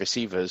their wide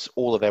receivers,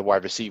 all of their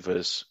wide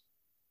receivers,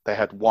 they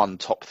had one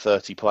top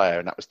 30 player,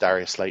 and that was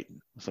Darius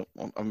Slayton. So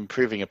I'm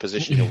improving a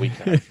position a week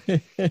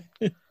now.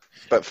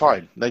 But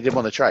fine, they didn't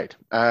want to trade.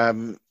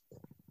 And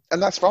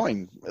that's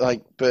fine.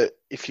 But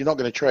if you're not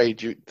going to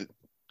trade, you're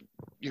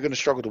going to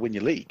struggle to win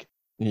your league.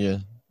 Yeah.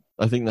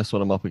 I think that's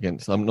what I'm up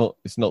against.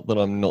 It's not that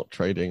I'm not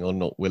trading or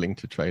not willing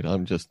to trade.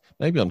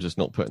 Maybe I'm just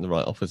not putting the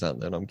right offers out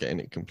there and I'm getting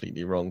it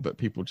completely wrong, but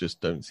people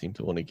just don't seem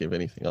to want to give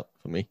anything up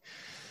for me.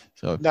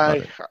 So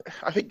no,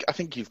 I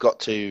think you've got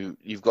to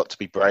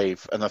be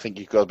brave, and I think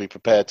you've got to be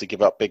prepared to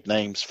give up big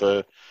names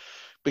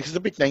because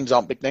the big names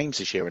aren't big names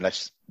this year,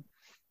 unless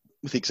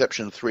with the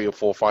exception of 3 or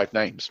 4 or 5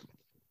 names.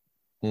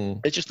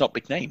 They're just not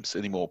big names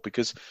anymore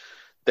because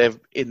they're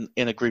in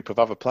a group of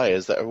other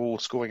players that are all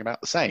scoring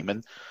about the same,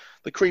 and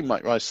the cream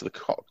might rise to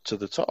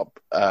the top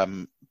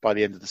by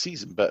the end of the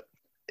season, but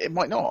it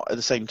might not. At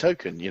the same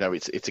token,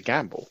 it's a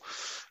gamble.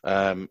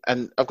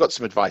 And I've got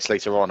some advice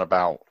later on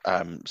about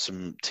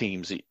some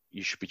teams that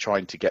you should be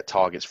trying to get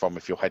targets from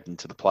if you're heading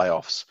to the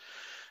playoffs.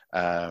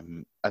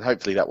 And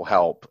hopefully that will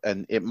help.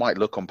 And it might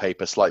look on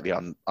paper slightly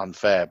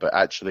unfair, but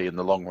actually in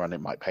the long run, it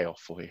might pay off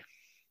for you.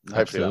 And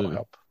hopefully that will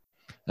help.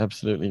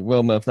 Absolutely.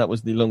 Well, Murph, that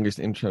was the longest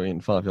intro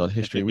in 5-yard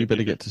history. We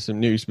better get to some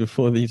news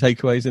before the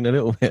takeaways in a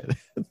little bit.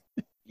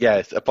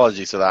 Yeah,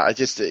 apologies for that. I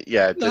just,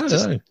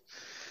 No.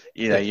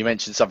 You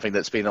mentioned something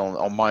that's been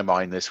on my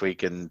mind this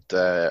week, and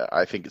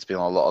I think it's been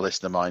on a lot of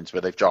listener minds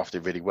where they've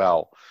drafted really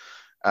well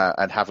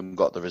and haven't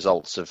got the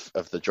results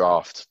of the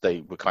draft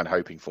they were kind of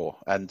hoping for.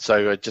 And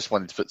so I just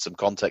wanted to put some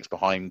context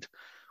behind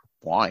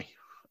why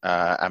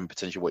and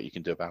potentially what you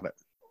can do about it.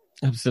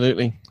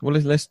 Absolutely. Well,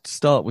 let's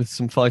start with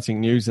some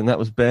fighting news, and that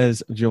was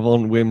Bears'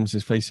 Javon Wims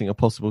is facing a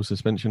possible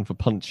suspension for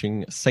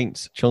punching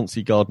Saints'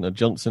 Chauncey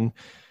Gardner-Johnson.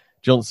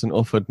 Johnson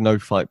offered no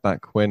fight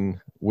back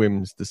when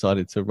Wims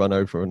decided to run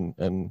over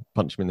and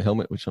punch him in the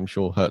helmet, which I'm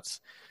sure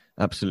hurts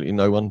absolutely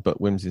no one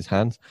but Wims'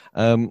 hands.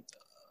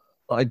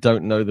 I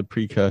don't know the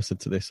precursor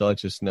to this. I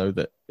just know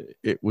that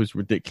it was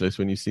ridiculous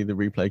when you see the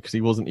replay because he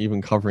wasn't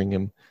even covering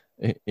him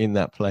in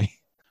that play.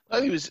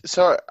 No, he was.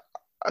 So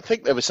I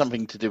think there was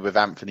something to do with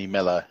Anthony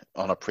Miller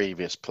on a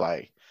previous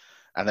play,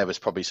 and there was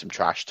probably some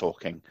trash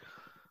talking.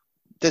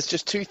 There's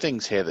just 2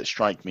 things here that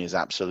strike me as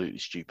absolutely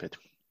stupid.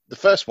 The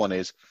first one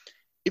is,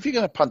 if you're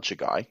going to punch a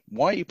guy,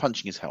 why are you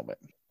punching his helmet?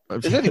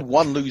 There's only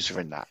one loser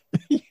in that.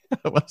 Yeah,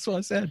 that's what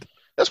I said.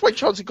 That's why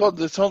Chauncey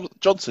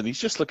Gardner-Johnson, he's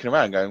just looking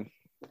around going,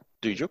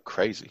 dude, you're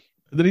crazy.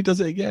 And then he does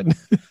it again.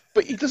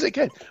 But he does it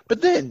again.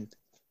 But then,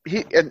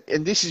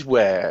 and this is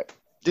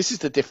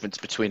the difference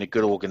between a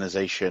good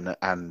organization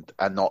and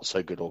a not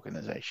so good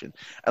organization.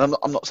 And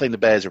I'm not saying the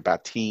Bears are a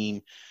bad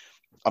team.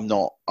 I'm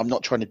not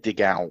trying to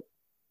dig out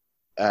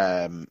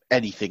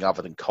anything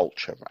other than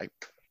culture, right?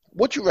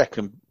 What do you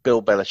reckon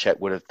Bill Belichick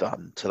would have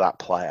done to that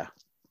player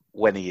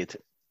when he had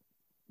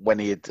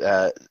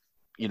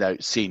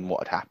seen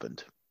what had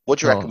happened? What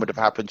do you reckon would have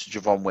happened to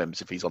Javon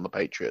Wims if he's on the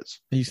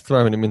Patriots? He's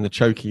throwing him in the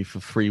chokey for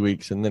 3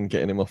 weeks and then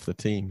getting him off the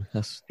team.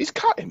 He's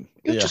cut him.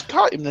 He'll just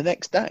cut him the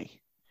next day.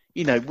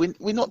 You know,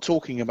 we're not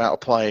talking about a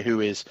player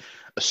who is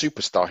a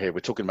superstar here.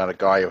 We're talking about a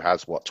guy who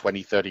has,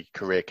 20, 30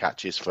 career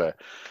catches for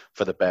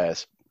the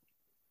Bears.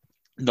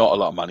 Not a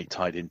lot of money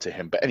tied into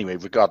him. But anyway,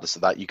 regardless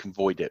of that, you can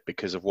void it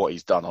because of what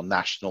he's done on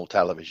national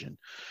television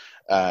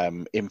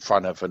in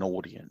front of an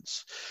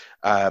audience.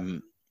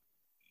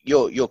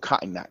 You're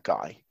cutting that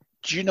guy.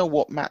 Do you know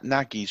what Matt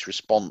Nagy's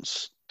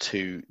response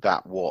to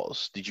that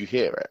was? Did you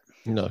hear it?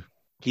 No.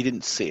 He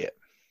didn't see it.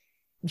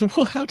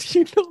 Well, how do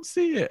you not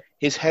see it?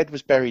 His head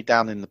was buried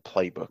down in the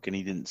playbook and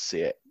he didn't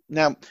see it.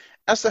 Now,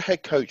 as the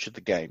head coach of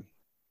the game,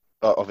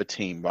 of a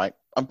team, right,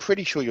 I'm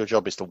pretty sure your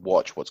job is to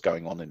watch what's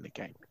going on in the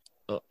game.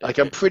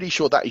 I'm pretty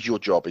sure that is your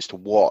job, is to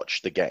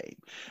watch the game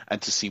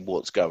and to see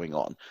what's going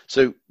on.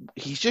 So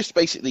he's just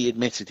basically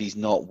admitted he's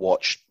not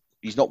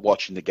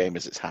watching the game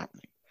as it's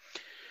happening.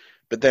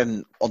 But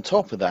then on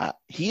top of that,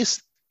 he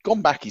has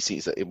gone back. He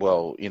sees that,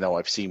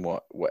 I've seen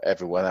what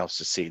everyone else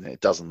has seen, and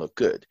it doesn't look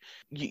good.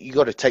 You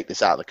got to take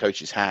this out of the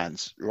coach's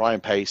hands.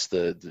 Ryan Pace,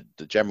 the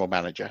general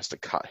manager, has to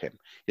cut him.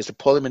 He has to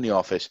pull him in the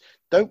office.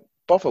 Don't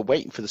bother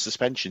waiting for the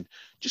suspension.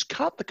 Just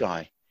cut the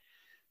guy.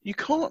 You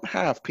can't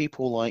have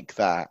people like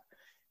that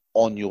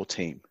on your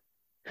team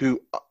who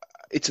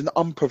it's an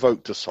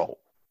unprovoked assault.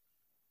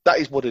 That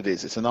is what it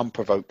is. It's an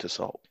unprovoked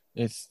assault.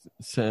 It's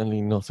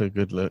certainly not a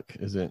good look,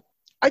 is it?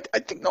 I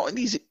think not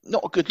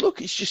a good look.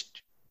 It's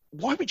just,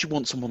 why would you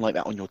want someone like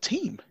that on your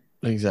team?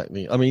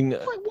 Exactly. I mean,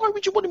 why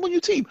would you want him on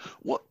your team?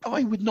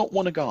 I would not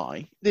want a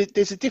guy.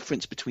 There's a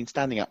difference between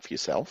standing up for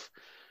yourself.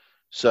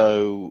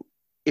 So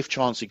if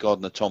Chauncey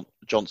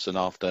Gardner-Johnson,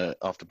 after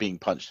being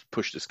punched,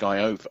 pushed this guy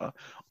over,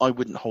 I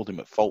wouldn't hold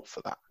him at fault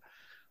for that.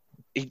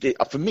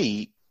 For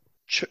me,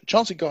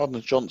 Chauncey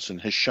Gardner-Johnson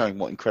has shown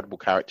what incredible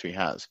character he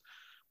has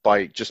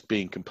by just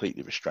being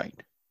completely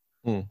restrained.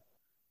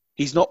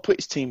 He's not put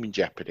his team in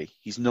jeopardy.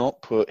 He's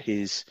not put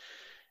his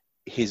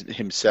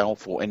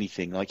himself or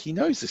anything. Like, he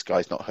knows this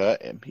guy's not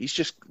hurt him. He's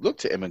just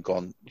looked at him and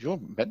gone, "You're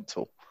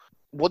mental.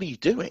 What are you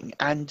doing?"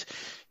 And,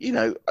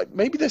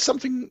 maybe there's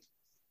something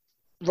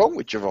wrong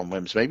with Javon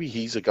Wims. Maybe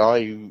he's a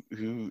guy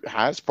who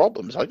has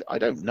problems. I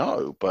don't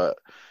know, but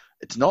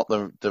it's not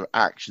the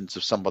actions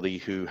of somebody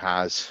who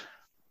has,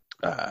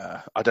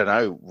 I don't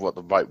know what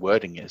the right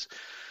wording is,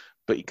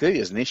 but he clearly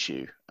has an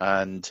issue.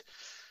 And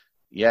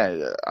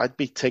yeah, I'd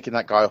be taking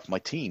that guy off my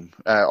team,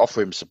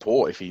 offer him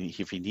support if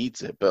he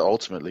needs it, but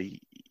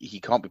ultimately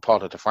he can't be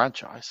part of the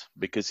franchise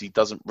because he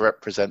doesn't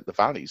represent the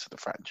values of the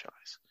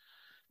franchise,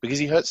 because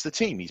he hurts the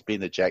team. He's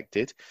been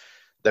ejected.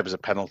 There was a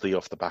penalty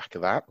off the back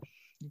of that.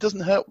 He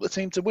doesn't help the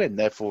team to win,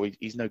 therefore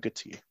he's no good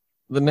to you.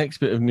 The next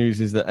bit of news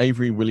is that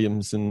Avery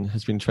Williamson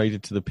has been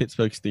traded to the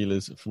Pittsburgh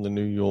Steelers from the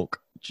New York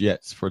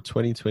Jets for a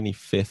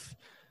 2025th,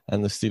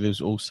 and the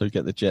Steelers also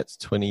get the Jets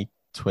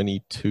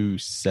 2022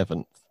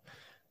 7th.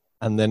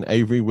 And then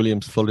Avery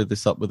Williams followed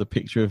this up with a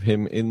picture of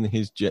him in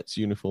his Jets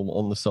uniform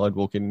on the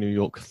sidewalk in New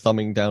York,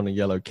 thumbing down a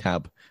yellow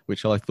cab,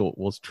 which I thought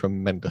was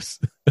tremendous.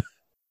 I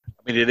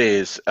mean, it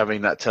is. I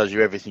mean, that tells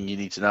you everything you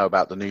need to know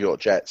about the New York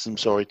Jets. I'm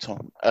sorry,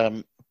 Tom.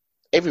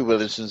 Avery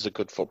Williamson's a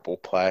good football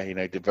player.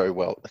 Did very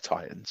well at the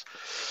Titans.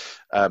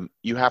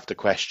 You have to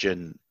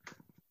question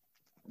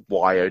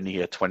why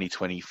only a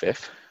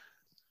 2025th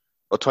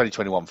or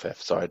 2021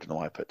 fifth. Sorry, I don't know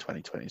why I put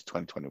 2020. It's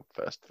 2021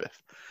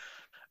 fifth.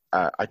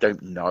 I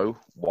don't know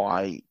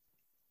why.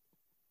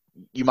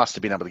 You must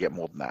have been able to get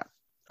more than that.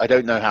 I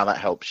don't know how that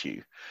helps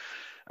you.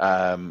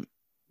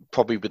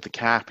 Probably with the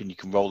cap, and you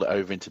can roll it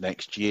over into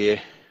next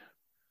year.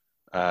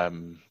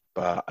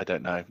 But I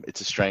don't know.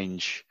 It's a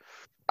strange.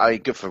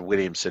 Good for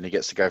Williamson. He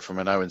gets to go from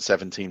an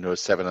 0-7 team to a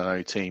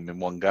 7-0 team in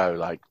one go.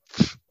 Like,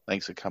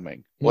 thanks for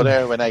coming. What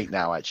 0-8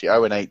 now? Actually,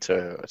 0-8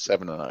 to a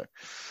 7-0.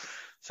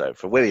 So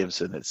for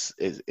Williamson,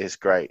 it's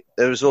great.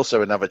 There was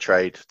also another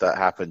trade that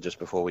happened just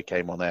before we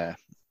came on air.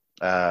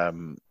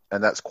 And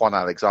that's Quan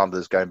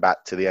Alexander's going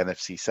back to the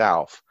NFC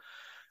South.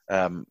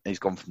 He's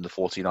gone from the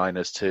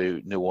 49ers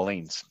to New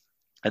Orleans.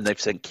 And they've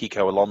sent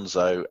Kiko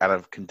Alonso and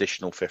a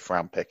conditional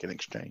 5th-round pick in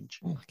exchange.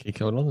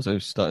 Kiko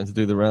Alonso's starting to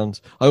do the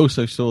rounds. I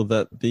also saw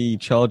that the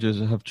Chargers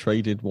have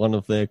traded one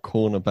of their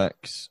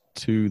cornerbacks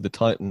to the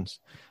Titans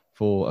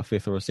for a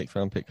 5th or a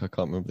 6th-round pick. I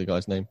can't remember the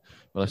guy's name.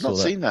 But I've not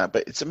seen that,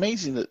 but it's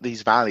amazing that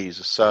these values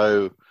are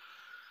so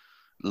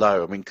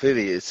low. I mean,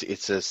 clearly it's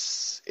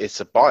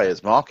a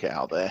buyer's market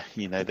out there.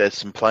 There's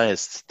some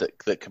players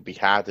that can be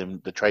had,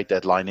 and the trade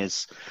deadline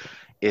is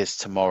is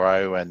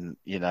tomorrow, and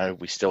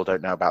we still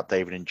don't know about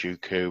David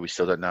Njoku. We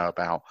still don't know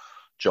about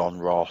John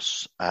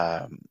Ross.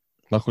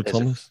 Michael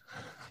Thomas.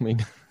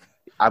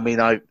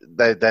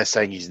 They're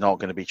saying he's not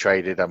going to be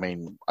traded.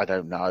 I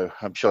don't know.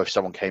 I'm sure if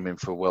someone came in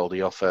for a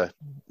worldly offer,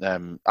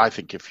 I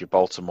think if you're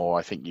Baltimore,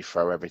 I think you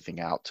throw everything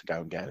out to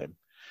go and get him.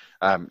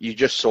 You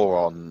just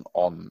saw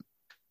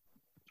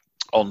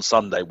on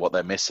Sunday what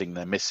they're missing.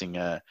 They're missing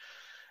a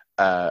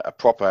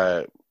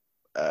proper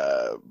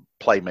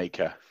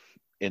playmaker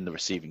in the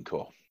receiving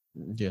corps.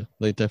 Yeah,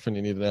 they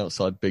definitely need an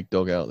outside big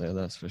dog out there.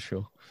 That's for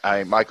sure.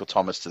 Michael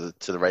Thomas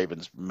to the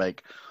Ravens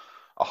make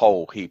a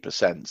whole heap of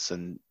sense,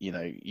 and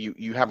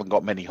you haven't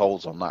got many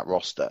holes on that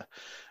roster.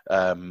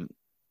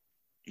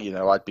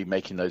 I'd be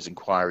making those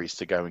inquiries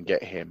to go and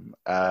get him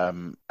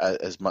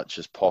as much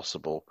as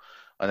possible.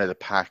 I know the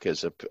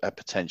Packers are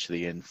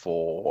potentially in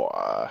for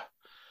I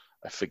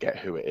forget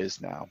who it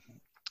is now,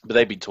 but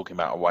they've been talking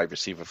about a wide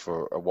receiver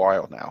for a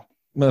while now.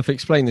 Murph,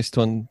 explain this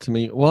one to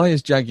me. Why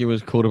is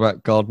Jaguars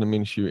quarterback Gardner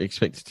Minshew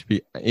expected to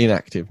be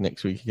inactive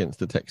next week against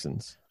the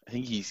Texans? I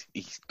think he's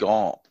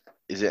got,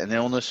 is it an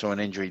illness or an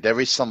injury?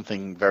 There is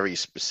something very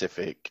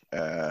specific.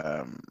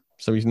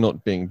 So he's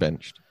not being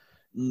benched?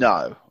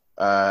 No.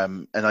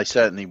 And I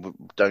certainly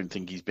don't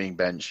think he's being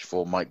benched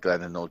for Mike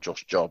Glennon or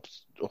Josh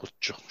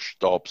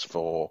Dobbs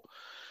for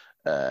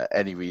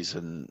any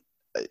reason.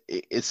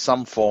 It's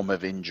some form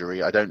of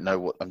injury. I don't know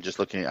what. I'm just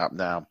looking it up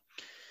now.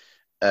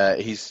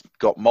 He's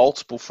got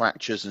multiple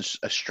fractures and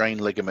a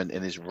strained ligament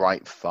in his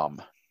right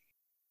thumb.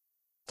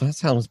 That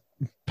sounds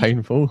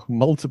painful.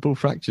 Multiple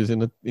fractures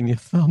in your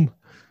thumb.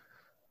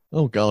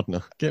 Oh,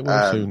 Gardner, get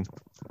well soon.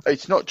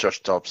 It's not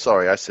Josh Dobbs.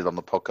 Sorry, I said on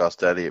the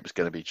podcast earlier it was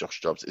going to be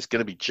Josh Dobbs. It's going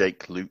to be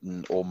Jake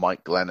Luton or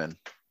Mike Glennon.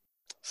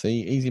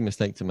 See, easy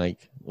mistake to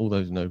make. All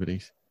those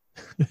nobodies.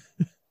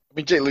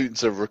 Jake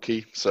Luton's a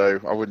rookie, so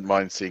I wouldn't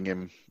mind seeing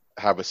him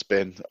have a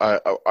spin.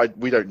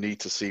 We don't need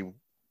to see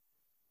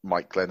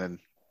Mike Glennon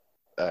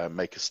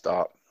make a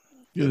start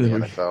in the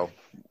NFL.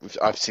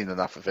 I've seen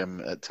enough of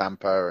him at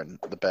Tampa and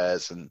the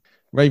Bears. And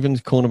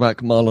Ravens cornerback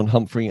Marlon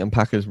Humphrey and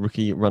Packers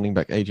rookie running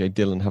back A.J.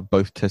 Dillon have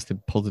both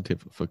tested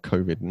positive for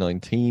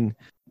COVID-19.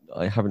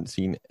 I haven't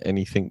seen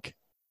anything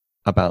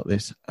about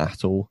this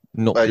at all.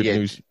 Not good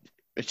news.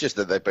 It's just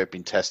that they've both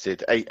been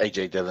tested.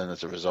 A.J. Dillon,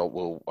 as a result,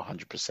 will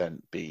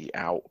 100% be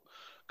out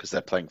because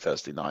they're playing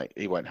Thursday night.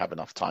 He won't have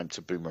enough time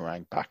to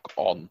boomerang back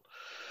on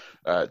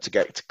to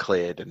get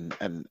cleared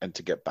and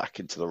to get back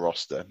into the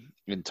roster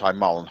in time.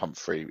 Marlon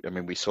Humphrey,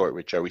 we saw it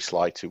with Joey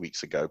Sly 2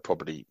 weeks ago.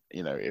 Probably,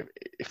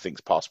 if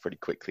things pass pretty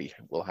quickly,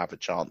 we'll have a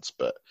chance.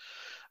 But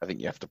I think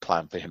you have to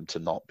plan for him to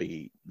not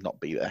be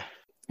there.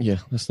 Yeah,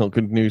 that's not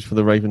good news for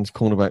the Ravens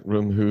cornerback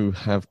room, who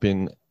have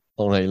been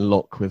on a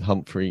lock with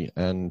Humphrey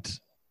and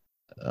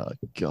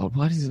God,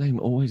 why does his name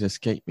always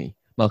escape me?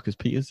 Marcus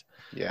Peters.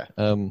 Yeah.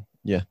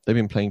 Yeah, they've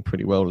been playing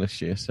pretty well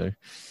this year. So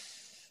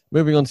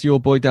moving on to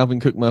your boy,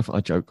 Dalvin Cook, Murph. I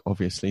joke,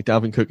 obviously.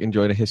 Dalvin Cook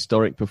enjoyed a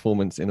historic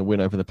performance in a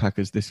win over the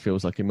Packers. This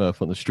feels like a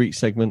Murph on the street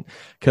segment.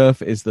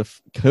 Cook is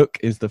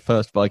the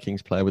first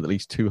Vikings player with at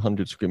least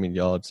 200 scrimmage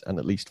yards and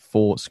at least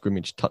 4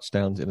 scrimmage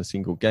touchdowns in a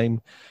single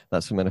game.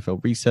 That's from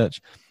NFL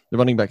Research. The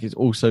running back is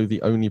also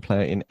the only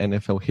player in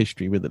NFL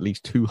history with at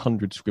least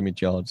 200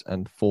 scrimmage yards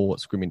and 4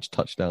 scrimmage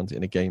touchdowns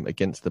in a game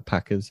against the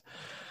Packers.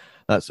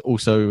 That's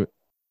also,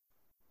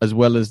 as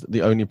well as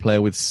the only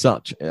player with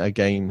such a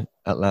game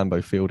at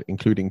Lambeau Field,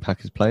 including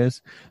Packers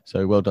players.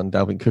 So well done,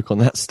 Dalvin Cook, on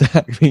that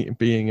stat,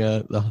 being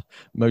the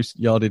most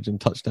yardage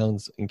and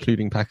touchdowns,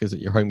 including Packers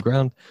at your home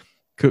ground.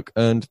 Cook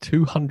earned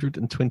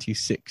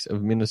 226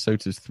 of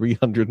Minnesota's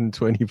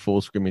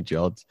 324 scrimmage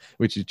yards,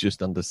 which is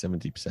just under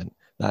 70%.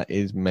 That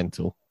is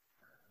mental.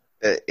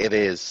 It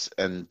is,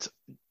 and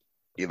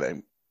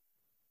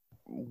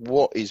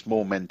what is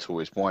more mental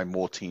is why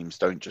more teams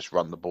don't just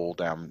run the ball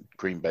down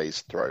Green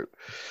Bay's throat.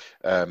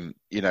 A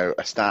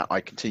stat I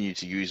continue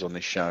to use on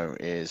this show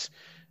is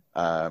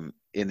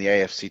in the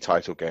AFC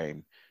title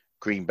game,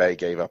 Green Bay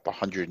gave up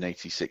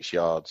 186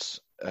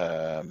 yards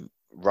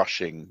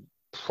rushing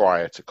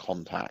prior to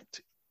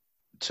contact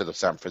to the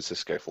San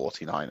Francisco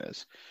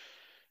 49ers.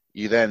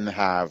 You then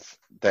have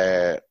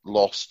their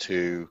loss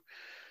to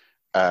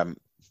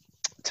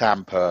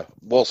Tampa.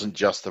 Wasn't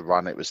just the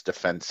run, it was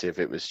defensive.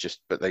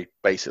 But they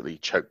basically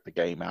choked the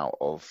game out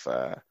of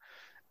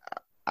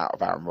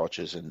Aaron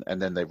Rodgers,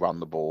 and then they run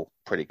the ball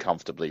pretty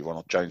comfortably.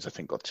 Ronald Jones, I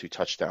think, got 2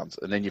 touchdowns.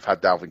 And then you've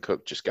had Dalvin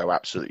Cook just go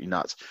absolutely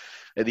nuts.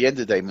 At the end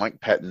of the day, Mike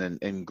Pettin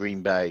in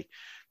Green Bay,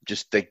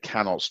 they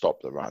cannot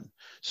stop the run.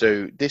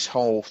 So this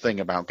whole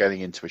thing about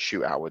getting into a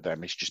shootout with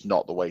them is just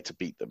not the way to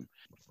beat them.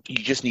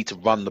 You just need to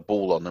run the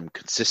ball on them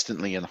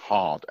consistently and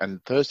hard.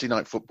 And Thursday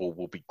Night Football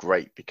will be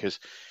great because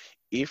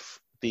if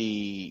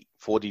the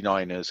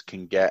 49ers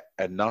can get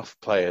enough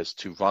players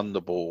to run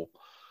the ball,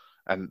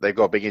 and they've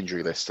got a big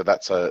injury list, so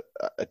that's a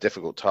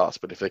difficult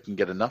task. But if they can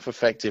get enough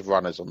effective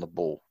runners on the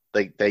ball,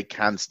 they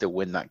can still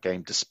win that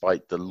game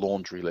despite the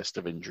laundry list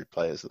of injured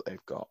players that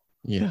they've got.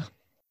 Yeah.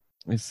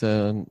 It's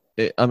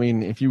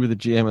if you were the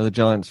GM of the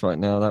Giants right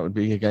now, that would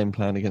be a game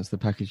plan against the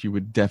Packers. You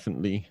would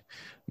definitely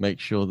make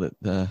sure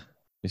that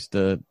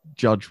Mr.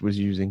 Judge was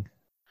using?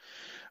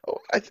 Oh,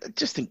 I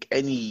just think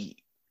any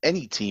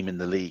team in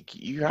the league,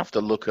 you have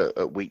to look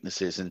at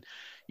weaknesses. And,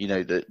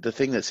 the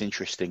thing that's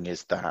interesting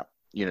is that,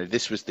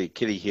 this was the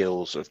Achilles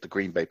heels of the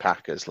Green Bay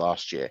Packers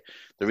last year.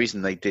 The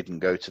reason they didn't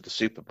go to the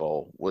Super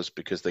Bowl was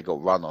because they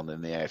got run on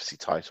in the AFC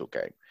title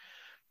game.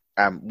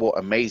 And what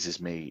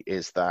amazes me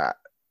is that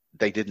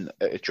they didn't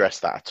address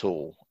that at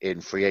all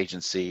in free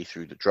agency,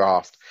 through the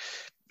draft,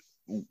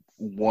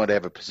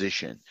 whatever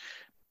position.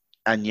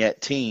 And yet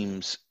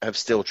teams have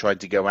still tried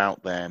to go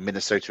out there.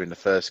 Minnesota in the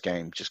first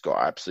game just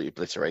got absolutely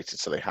obliterated,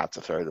 so they had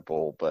to throw the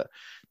ball. But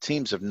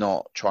teams have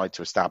not tried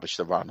to establish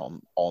the run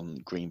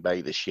on Green Bay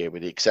this year,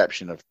 with the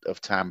exception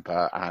of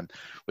Tampa and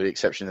with the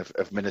exception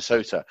of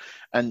Minnesota.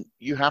 And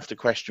you have to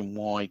question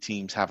why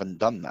teams haven't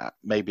done that.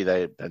 Maybe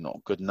they're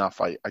not good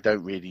enough. I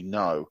don't really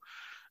know.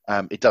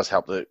 It does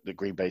help that the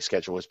Green Bay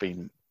schedule has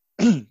been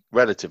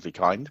relatively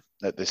kind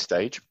at this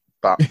stage.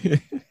 But...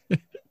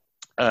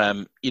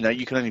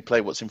 you can only play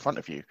what's in front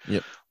of you.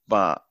 Yep.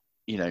 But,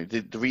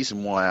 the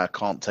reason why I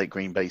can't take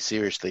Green Bay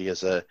seriously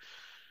as a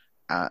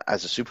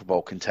Super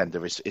Bowl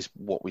contender is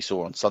what we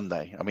saw on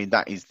Sunday. I mean,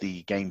 that is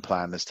the game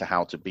plan as to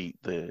how to beat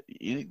they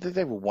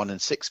were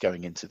 1-6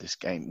 going into this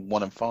game,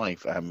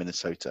 1-5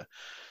 Minnesota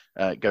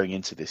going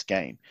into this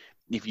game.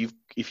 If you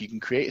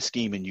can create a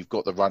scheme and you've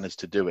got the runners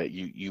to do it,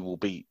 you will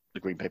beat the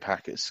Green Bay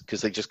Packers,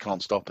 because they just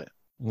can't stop it.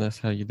 And that's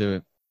how you do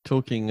it.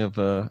 Talking of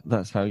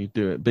that's how you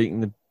do it,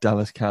 beating the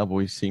Dallas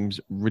Cowboys seems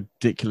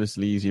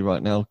ridiculously easy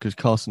right now, because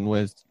Carson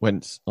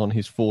Wentz, on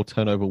his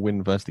 4-turnover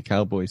win versus the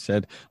Cowboys,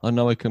 said, I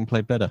know I can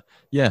play better.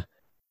 Yeah.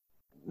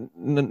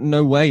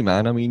 No way,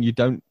 man. I mean, you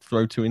don't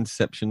throw 2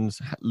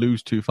 interceptions,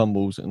 lose 2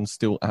 fumbles, and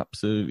still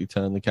absolutely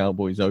turn the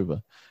Cowboys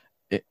over.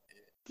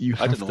 You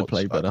have to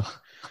play better.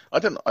 I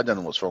don't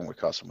know what's wrong with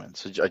Carson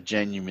Wentz. I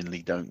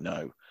genuinely don't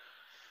know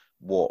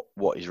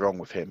what is wrong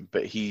with him,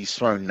 but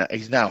he's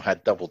now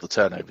had double the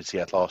turnovers he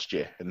had last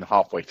year, and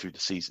halfway through the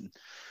season.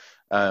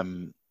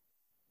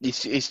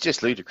 It's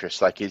just ludicrous.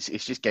 Like, it's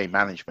just game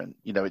management.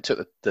 It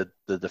took the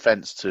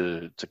defense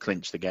to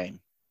clinch the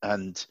game.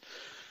 And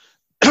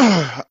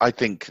I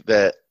think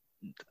that,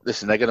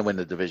 listen, they're going to win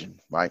the division,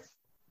 right?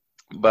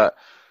 But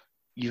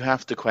you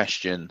have to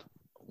question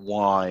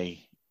why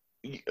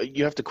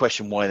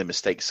the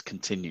mistakes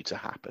continue to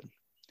happen.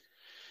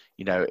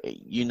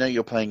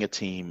 You're playing a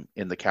team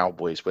in the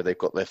Cowboys where they've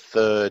got their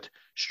 3rd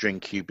string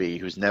QB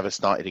who's never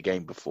started a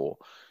game before.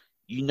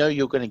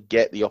 You're going to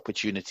get the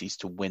opportunities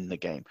to win the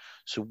game.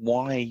 So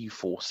why are you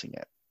forcing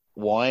it?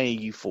 Why are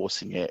you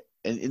forcing it?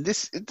 And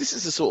this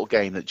is the sort of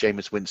game that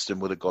Jameis Winston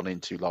would have gone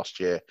into last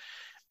year,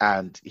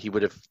 and he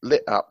would have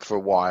lit up for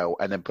a while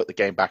and then put the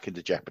game back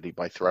into jeopardy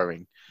by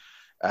throwing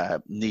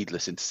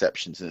needless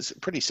interceptions. And it's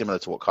pretty similar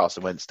to what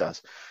Carson Wentz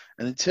does.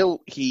 And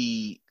until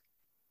he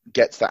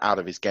gets that out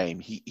of his game,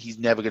 he's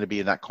never going to be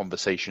in that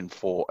conversation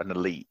for an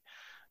elite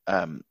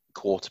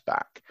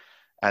quarterback.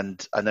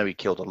 And I know he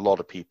killed a lot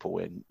of people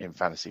in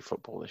fantasy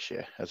football this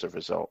year as a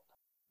result.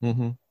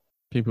 Mm-hmm.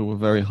 People were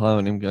very high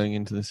on him going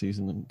into the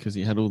season because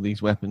he had all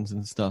these weapons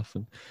and stuff.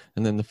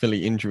 And then the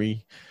Philly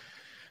injury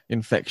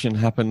infection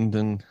happened,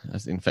 and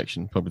as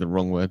infection, probably the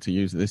wrong word to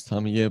use at this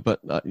time of year, but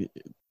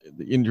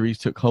the injuries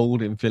took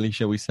hold in Philly,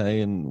 shall we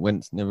say, and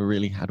Wentz never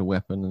really had a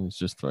weapon and was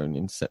just throwing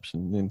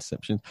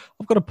interceptions.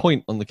 I've got a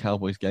point on the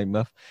Cowboys game,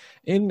 Murph.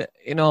 In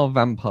our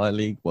Vampire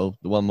League, well,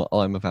 the one that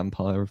I'm a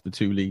vampire of the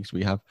 2 leagues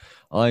we have,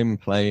 I'm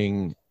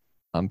playing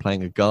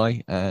a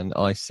guy, and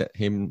I set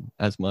him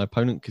as my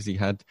opponent because he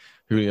had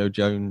Julio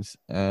Jones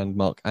and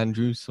Mark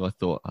Andrews, so I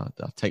thought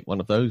I'll take one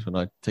of those when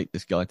I take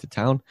this guy to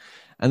town.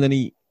 And then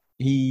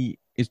he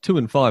is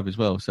 2-5 as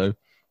well, so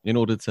in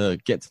order to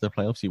get to the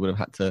playoffs, he would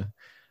have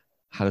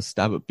had a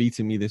stab at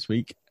beating me this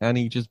week, and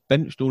he just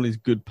benched all his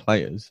good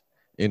players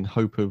in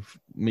hope of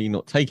me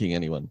not taking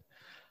anyone.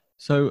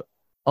 So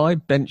I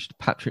benched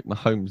Patrick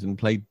Mahomes and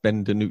played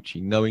Ben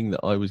DiNucci, knowing that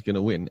I was going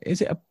to win.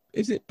 Is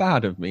it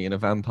bad of me in a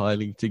Vampire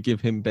League to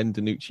give him Ben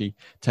DiNucci,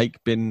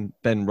 take Ben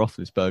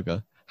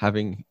Roethlisberger,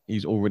 having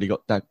he's already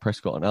got Dak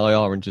Prescott on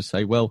IR, and just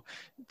say, well,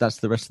 that's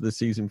the rest of the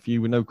season for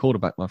you with no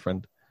quarterback, my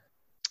friend?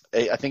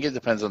 I think it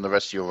depends on the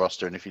rest of your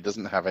roster, and if he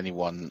doesn't have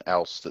anyone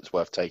else that's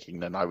worth taking,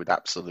 then I would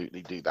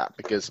absolutely do that,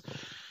 because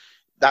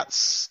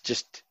that's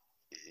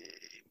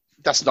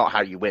not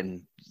how you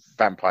win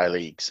Vampire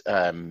Leagues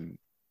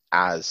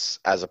as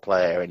a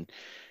player. And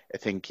I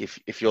think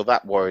if you're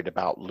that worried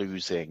about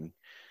losing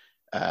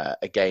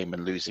a game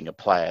and losing a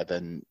player,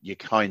 then you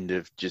kind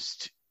of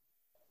just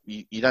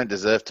you don't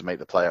deserve to make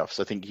the playoffs.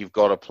 I think you've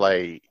got to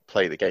play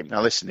the game.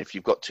 Now, listen, if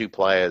you've got 2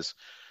 players,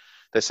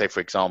 let's say, for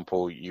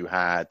example, you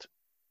had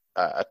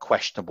a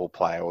questionable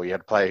player, or you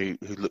had a player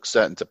who looks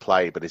certain to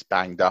play but is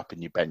banged up,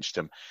 and you benched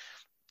him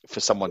for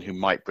someone who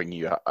might bring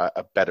you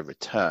a better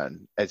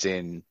return. As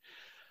in,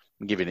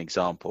 I'll give you an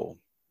example.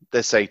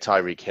 Let's say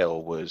Tyreek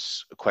Hill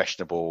was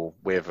questionable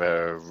with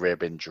a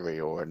rib injury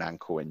or an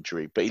ankle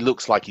injury, but he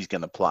looks like he's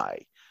going to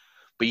play.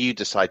 But you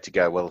decide to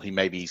go, well,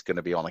 maybe he's going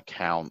to be on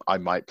account. I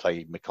might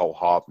play Mecole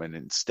Hardman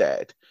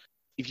instead.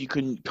 If you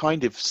can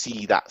kind of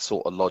see that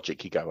sort of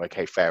logic, you go,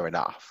 okay, fair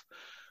enough.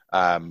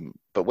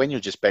 But when you're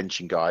just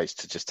benching guys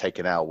to just take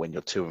an L when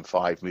you're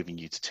 2-5, moving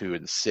you to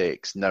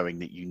 2-6, knowing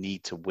that you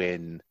need to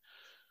win,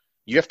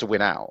 you have to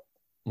win out.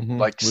 Mm-hmm.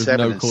 Like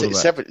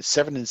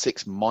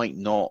 7-6 might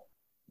not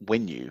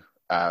win you,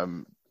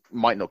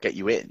 might not get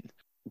you in,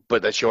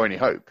 but that's your only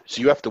hope.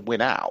 So you have to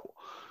win out.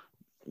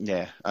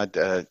 Yeah,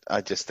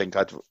 I just think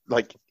I'd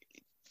like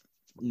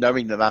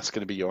knowing that that's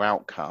going to be your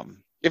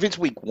outcome. If it's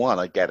week 1,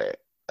 I get it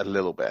a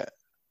little bit,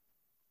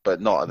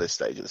 but not at this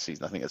stage of the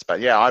season. I think it's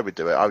bad. Yeah, I would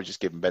do it. I would just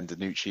give him Ben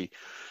DiNucci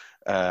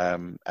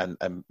and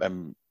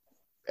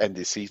end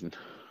his season.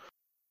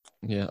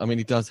 Yeah, I mean,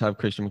 he does have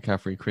Christian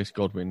McCaffrey, Chris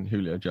Godwin,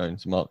 Julio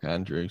Jones, Mark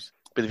Andrews.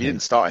 But if you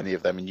didn't start any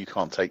of them and you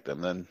can't take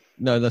them, then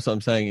no, that's what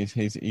I'm saying.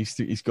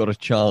 He's got a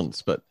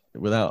chance, but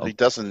without a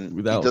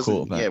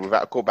quarterback. Yeah,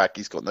 without a quarterback,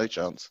 he's got no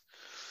chance.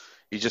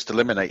 You just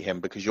eliminate him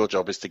because your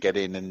job is to get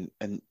in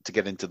and to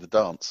get into the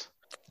dance.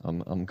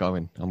 I'm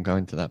going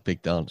to that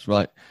big dance.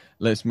 Right,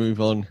 let's move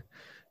on.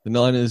 The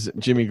Niners,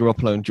 Jimmy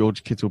Garoppolo and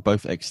George Kittle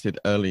both exited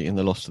early in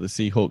the loss to the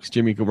Seahawks.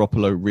 Jimmy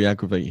Garoppolo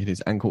re-aggravated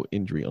his ankle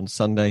injury on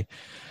Sunday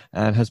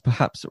and has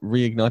perhaps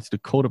reignited a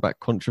quarterback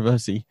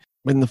controversy.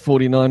 In the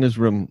 49ers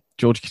room,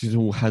 George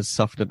Kittle has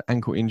suffered an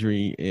ankle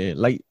injury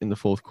late in the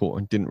fourth quarter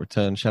and didn't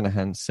return.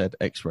 Shanahan said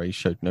X-rays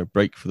showed no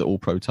break for the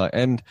all-pro tight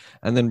end.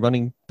 And then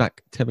running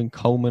back Tevin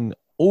Coleman,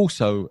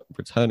 also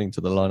returning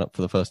to the lineup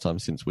for the first time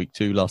since week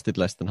 2, lasted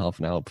less than half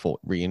an hour before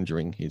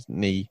re-injuring his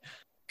knee.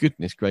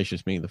 Goodness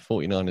gracious me, the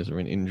 49ers are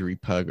in injury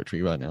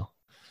purgatory right now.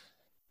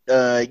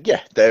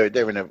 Yeah,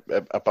 they're in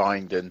a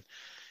bind, and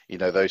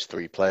those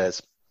 3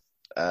 players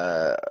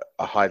are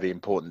highly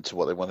important to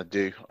what they want to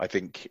do. I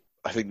think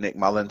Nick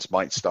Mullins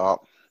might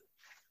start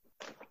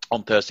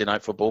on Thursday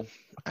Night Football,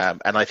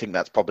 and I think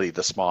that's probably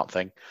the smart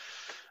thing.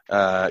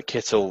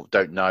 Kittle,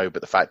 don't know,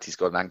 but the fact he's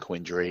got an ankle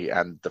injury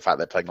and the fact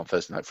they're playing on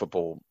Thursday Night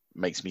Football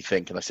makes me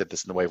think, and I said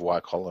this in the waiver wire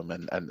column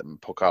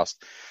and podcast,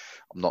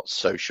 I'm not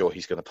so sure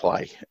he's going to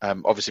play.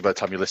 Obviously, by the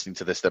time you're listening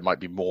to this, there might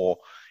be more.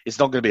 It's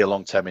not going to be a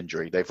long-term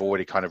injury. They've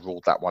already kind of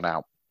ruled that one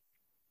out.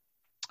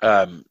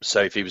 So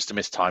if he was to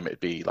miss time,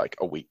 it'd be like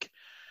a week.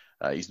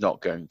 He's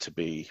not going to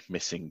be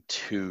missing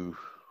too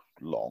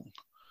long.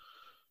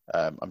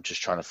 I'm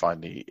just trying to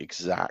find the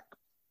exact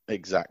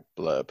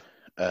blurb.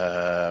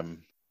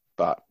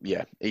 But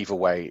yeah, either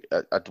way,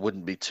 I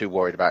wouldn't be too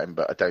worried about him,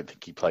 but I don't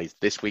think he plays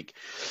this week.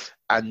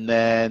 And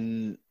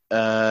then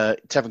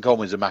Tevin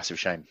Coleman is a massive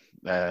shame.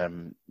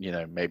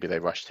 Maybe they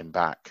rushed him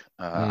back.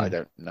 I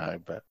don't know,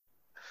 but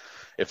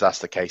if that's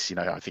the case,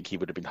 I think he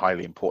would have been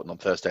highly important on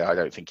Thursday. I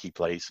don't think he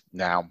plays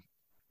now.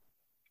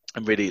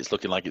 And really, it's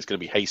looking like it's going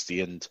to be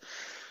Hasty and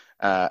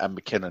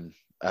McKinnon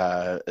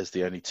as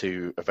the only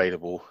 2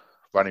 available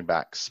running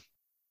backs.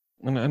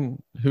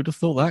 And who'd have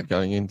thought that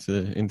going into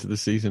the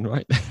season,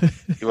 right?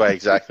 Well,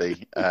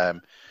 exactly.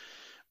 But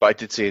I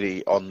did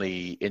see on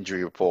the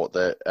injury report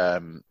that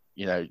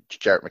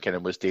Jerick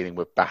McKinnon was dealing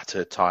with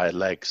battered, tired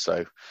legs.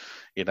 So,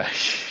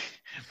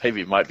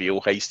 maybe it might be all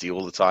Hasty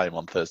all the time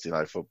on Thursday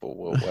Night Football.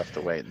 We'll have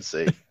to wait and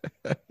see.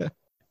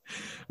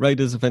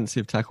 Raiders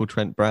offensive tackle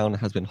Trent Brown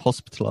has been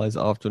hospitalized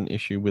after an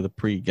issue with a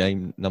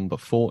pre-game number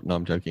 4. No,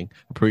 I'm joking.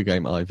 A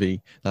pre-game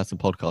IV. That's a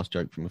podcast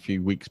joke from a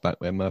few weeks back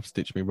where Murph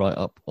stitched me right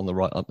up on the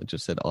right up that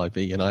just said IV,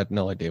 and I had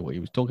no idea what he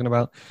was talking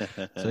about.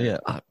 So yeah,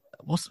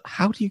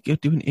 how do you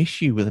do an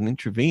issue with an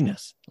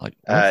intravenous? Like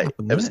it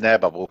was an air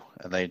bubble,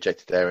 and they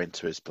injected air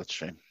into his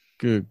bloodstream.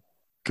 Good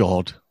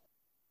God.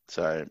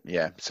 So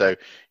yeah, so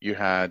you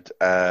had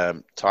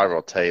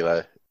Tyrod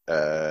Taylor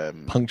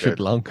punctured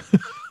lung.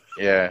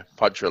 Yeah,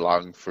 punch your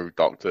lung through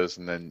doctors,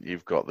 and then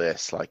you've got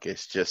this. Like,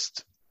 it's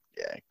just,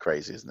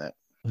 crazy, isn't it?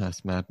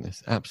 That's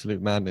madness.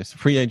 Absolute madness.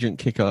 Free agent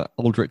kicker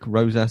Aldrick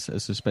Rosas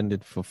is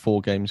suspended for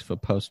 4 games for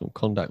personal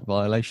conduct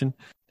violation.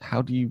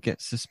 How do you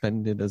get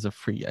suspended as a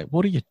free agent?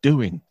 What are you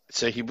doing?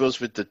 So he was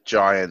with the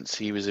Giants.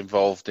 He was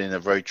involved in a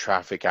road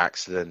traffic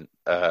accident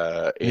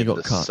in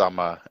the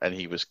summer, and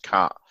he was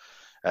cut.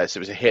 So it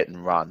was a hit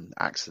and run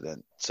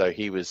accident. So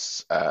he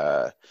was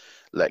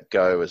let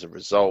go as a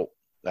result.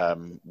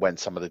 When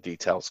some of the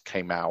details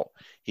came out,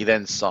 he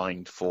then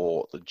signed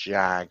for the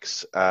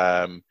Jags.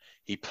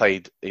 He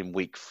played in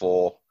week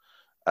 4,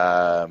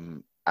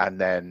 and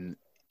then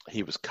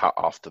he was cut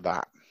after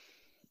that,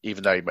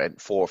 even though he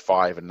went 4 or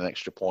 5 and an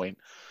extra point.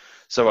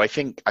 So I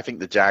think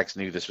the Jags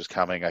knew this was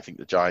coming. I think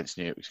the Giants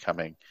knew it was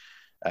coming.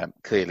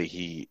 Clearly,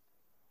 he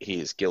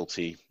is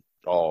guilty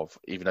of,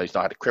 even though he's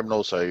not had a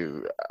criminal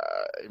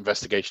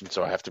investigation,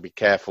 so I have to be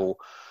careful.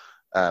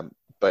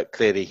 But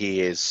clearly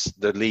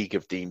the league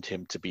have deemed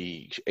him to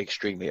be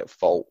extremely at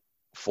fault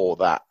for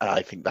that. And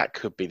I think that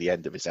could be the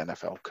end of his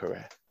NFL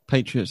career.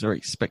 Patriots are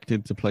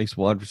expected to place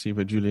wide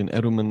receiver Julian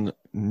Edelman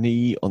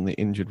knee on the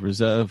injured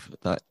reserve.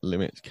 That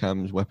limits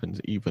Cam's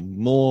weapons even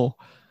more.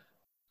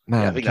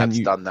 Man, I think that's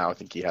done now. I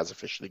think he has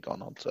officially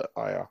gone on to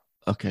IR.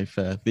 Okay,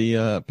 fair.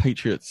 The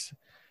Patriots,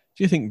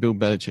 do you think Bill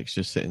Belichick's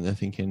just sitting there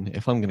thinking,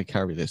 if I'm going to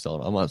carry this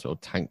on, I might as well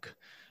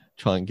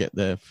try and get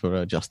there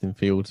for Justin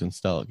Fields and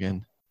start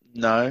again?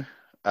 No.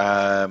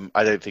 I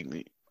don't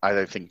think I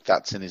don't think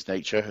that's in his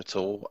nature at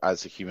all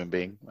as a human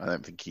being. I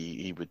don't think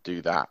he would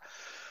do that.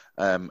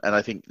 And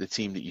I think the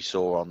team that you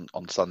saw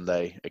on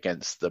Sunday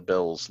against the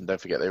Bills, and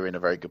don't forget they were in a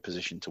very good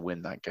position to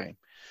win that game.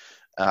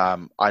 I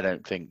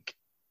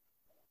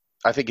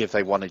think if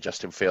they wanted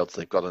Justin Fields,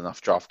 they've got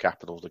enough draft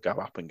capital to go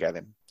up and get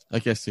him. I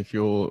guess if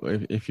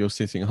you're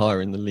sitting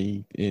higher in the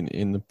league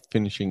in the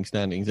finishing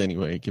standings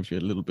anyway, it gives you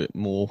a little bit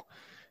more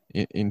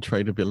in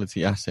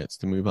tradability assets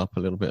to move up a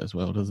little bit as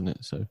well, doesn't it?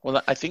 So,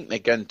 well, I think they're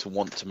going to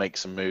want to make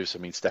some moves. I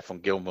mean,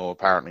 Stephon Gilmore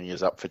apparently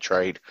is up for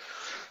trade.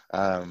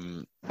 I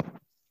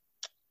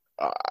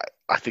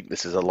think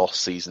this is a lost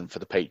season for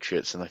the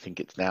Patriots, and I think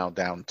it's now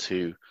down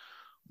to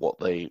not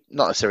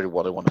necessarily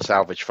what they want to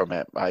salvage from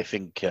it. I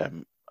think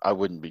I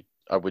wouldn't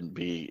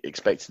be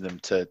expecting them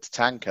to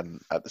tank,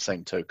 and at the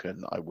same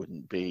token, I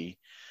wouldn't be.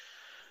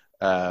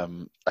 I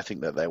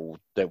think that they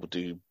will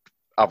do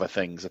other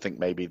things. I think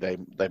maybe they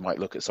might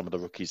look at some of the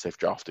rookies they've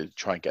drafted,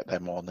 try and get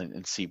them on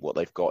and see what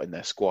they've got in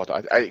their squad.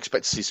 I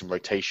expect to see some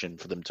rotation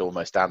for them to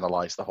almost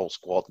analyse the whole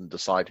squad and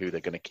decide who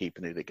they're going to keep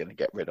and who they're going to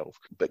get rid of.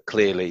 But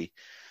clearly,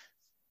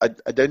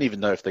 I don't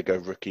even know if they go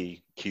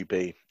rookie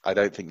QB. I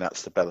don't think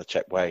that's the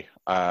Belichick way.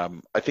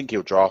 I think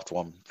he'll draft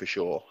one for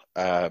sure.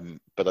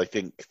 But I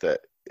think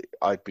that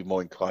I'd be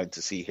more inclined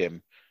to see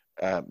him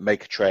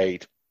make a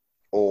trade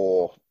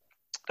or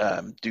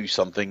do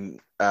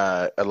something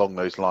along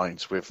those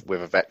lines with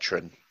a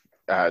veteran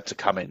to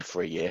come in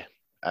for a year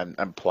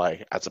and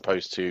play, as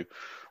opposed to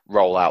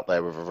roll out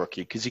there with a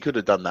rookie, because he could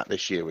have done that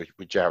this year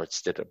with Jarrett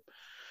Stidham,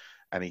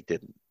 and he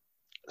didn't.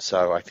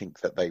 So I think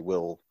that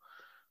they'll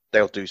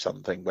do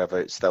something, whether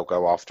it's they'll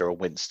go after a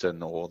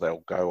Winston or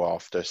they'll go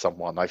after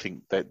someone. I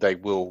think that they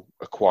will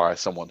acquire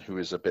someone who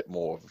is a bit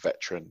more of a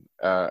veteran,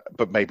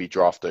 but maybe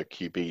draft a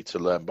QB to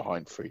learn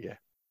behind for a year.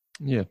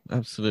 Yeah,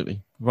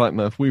 absolutely. Right,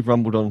 Murph, we've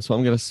rumbled on, so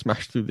I'm going to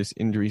smash through this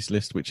injuries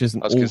list, which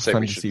isn't all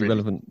fantasy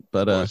relevant.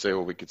 But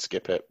or we could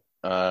skip it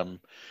and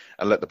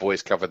let the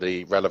boys cover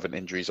the relevant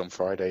injuries on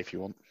Friday if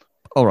you want.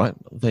 All right,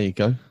 there you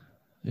go.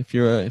 If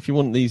you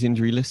want these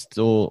injury lists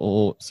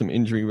or some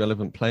injury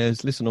relevant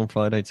players, listen on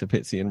Friday to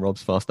Pitsy and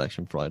Rob's Fast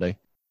Action Friday.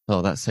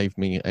 Oh, that saved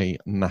me a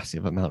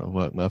massive amount of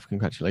work, Murph.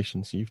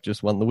 Congratulations. You've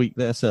just won the week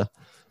there, sir.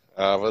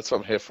 Well, that's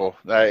what I'm here for.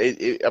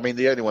 I mean,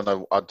 the only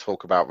one I'd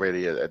talk about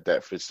really at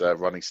depth is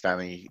Ronnie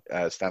Stanley,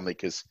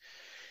 because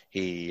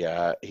he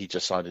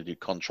just signed a new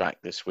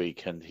contract this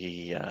week, and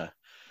he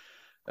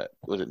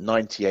was at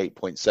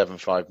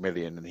 $98.75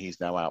 million, and he's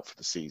now out for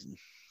the season.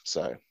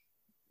 So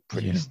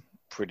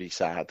pretty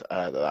sad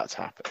that's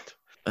happened.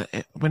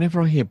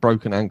 Whenever I hear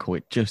broken ankle,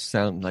 it just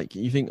sounds like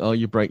you think, oh,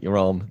 you break your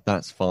arm,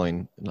 that's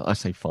fine. I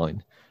say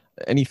fine.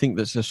 Anything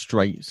that's just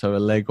straight, so a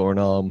leg or an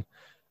arm,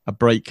 a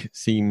break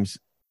seems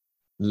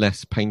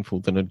less painful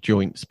than a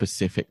joint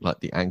specific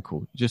like the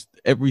ankle. Just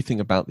everything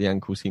about the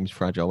ankle seems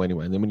fragile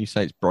anyway. And then when you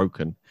say it's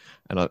broken,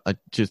 and I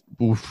just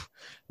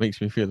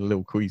makes me feel a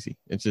little queasy.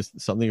 It's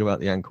just something about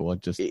the ankle.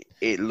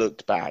 It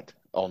looked bad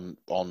on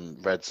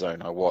Red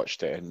Zone. I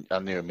watched it and I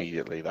knew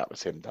immediately that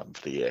was him done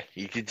for the year.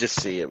 You could just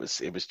see it was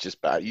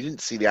just bad. You didn't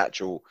see the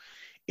actual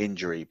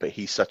injury, but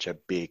he's such a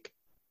big,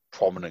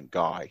 prominent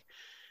guy,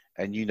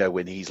 and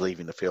when he's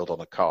leaving the field on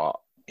a cart,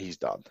 he's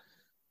done.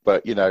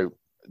 But the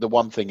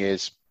one thing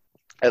is,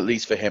 at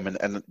least for him,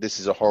 and this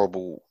is a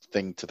horrible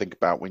thing to think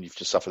about when you've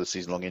just suffered a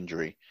season-long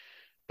injury,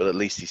 but at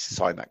least he's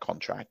signed that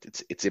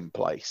contract. It's in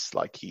place.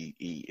 Like he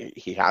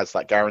has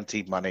that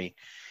guaranteed money.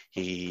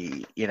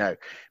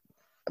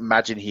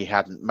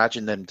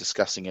 Imagine them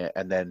discussing it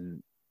and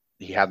then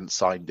he hadn't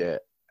signed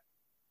it,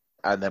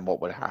 and then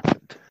what would have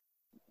happened?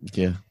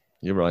 Yeah,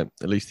 you're right.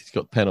 At least he's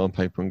got pen on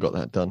paper and got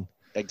that done.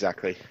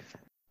 Exactly.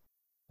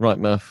 Right,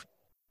 Murph.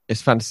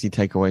 It's fantasy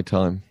takeaway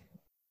time.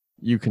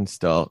 You can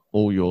start.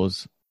 All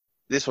yours.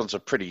 This one's a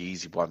pretty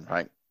easy one,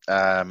 right?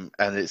 And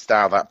it's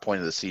now that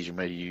point of the season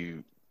where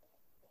you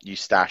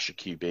stash a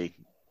QB.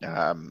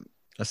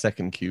 A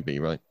second QB,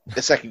 right?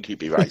 A second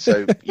QB, right?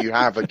 So you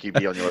have a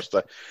QB on your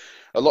roster.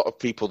 A lot of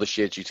people this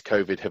year, due to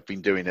COVID, have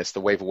been doing this.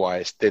 The waiver wire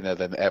is thinner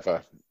than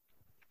ever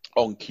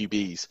on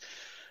QBs.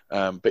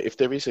 But if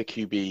there is a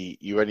QB,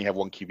 you only have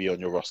one QB on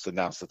your roster,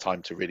 now's the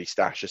time to really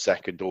stash a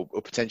second or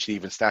potentially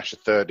even stash a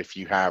third if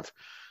you have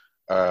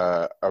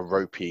a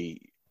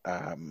ropey,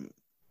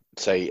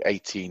 say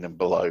 18 and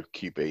below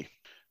QB.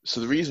 So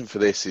the reason for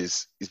this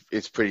is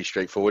it's pretty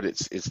straightforward.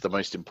 It's the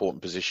most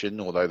important position,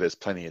 although there's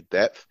plenty of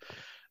depth.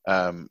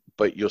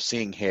 But you're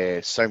seeing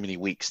here so many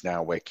weeks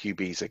now where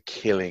QBs are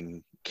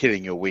killing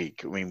your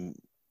week. I mean,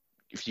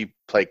 if you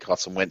played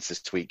Carson Wentz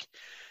this week,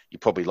 you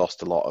probably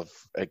lost a lot of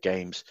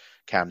games.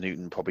 Cam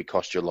Newton probably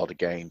cost you a lot of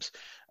games.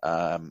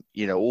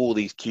 All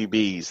these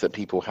QBs that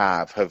people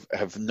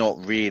have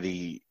not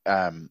really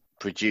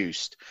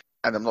produced.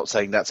 And I'm not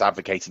saying that's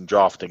advocating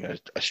drafting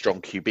a strong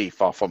QB.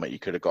 Far from it. You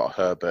could have got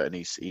Herbert, and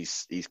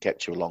he's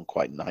kept you along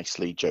quite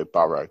nicely. Joe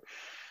Burrow.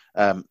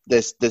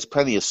 There's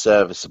plenty of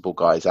serviceable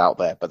guys out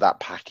there, but that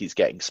pack is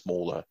getting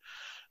smaller.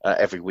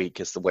 every week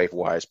as the waiver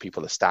wires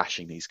people are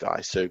stashing these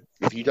guys. So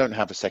if you don't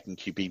have a second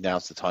QB,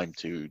 now's the time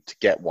to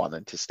get one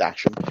and to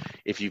stash them.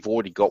 If you've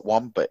already got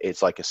one, but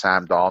it's like a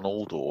Sam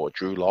Darnold or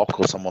Drew Lock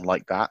or someone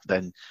like that,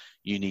 then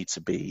you need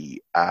to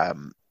be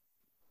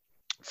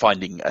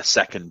finding a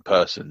second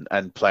person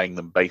and playing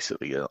them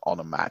basically on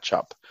a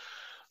matchup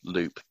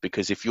loop,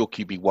 because if your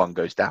QB1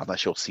 goes down,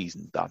 that's your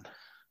season done.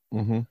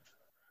 Mm-hmm.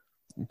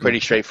 Pretty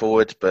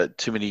straightforward, but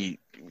too many.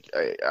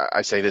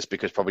 I say this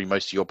because probably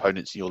most of your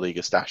opponents in your league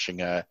are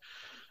stashing a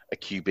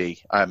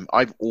QB.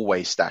 I've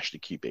always stashed a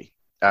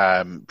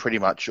QB, pretty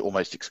much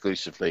almost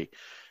exclusively.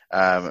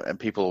 And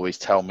people always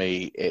tell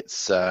me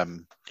it's, not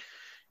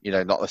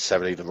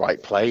necessarily the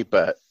right play,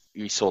 but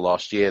you saw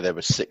last year there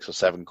were 6 or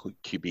 7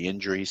 QB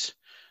injuries.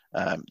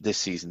 This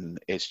season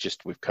it's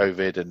just with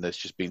COVID, and there's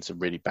just been some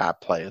really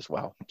bad play as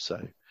well. So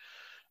it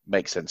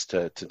makes sense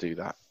to do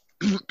that.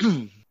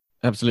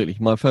 Absolutely.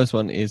 My first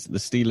one is the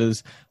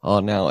Steelers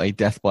are now a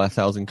death by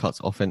 1,000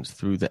 cuts offense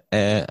through the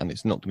air, and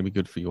it's not going to be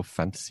good for your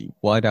fantasy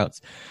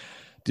wideouts.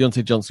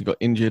 Deontay Johnson got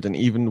injured, and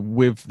even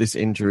with this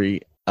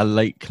injury, a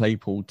late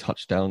Claypool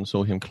touchdown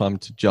saw him climb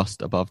to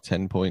just above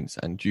 10 points,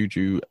 and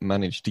Juju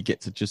managed to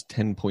get to just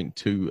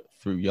 10.2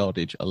 through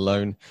yardage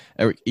alone.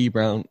 Eric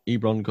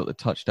Ebron got the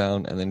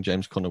touchdown, and then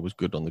James Conner was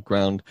good on the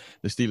ground.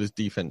 The Steelers'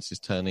 defense is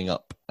turning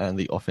up, and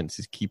the offense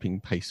is keeping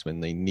pace when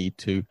they need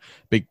to.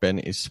 Big Ben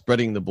is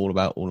spreading the ball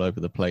about all over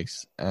the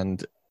place,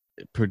 and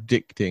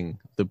predicting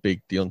the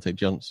big Deontay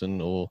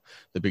Johnson or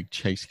the big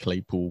Chase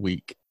Claypool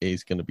week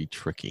is going to be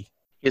tricky.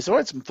 Yeah, so I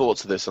had some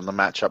thoughts of this on the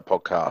matchup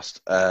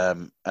podcast,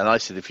 and I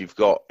said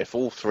if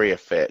all three are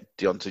fit,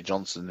 Deontay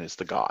Johnson is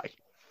the guy.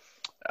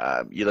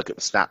 You look at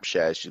the snap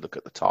shares, you look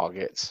at the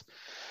targets.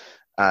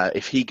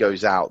 If he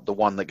goes out, the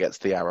one that gets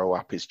the arrow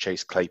up is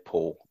Chase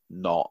Claypool,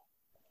 not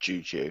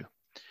Juju.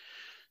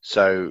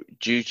 So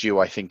Juju,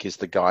 I think, is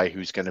the guy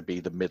who's going to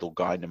be the middle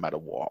guy no matter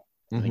what.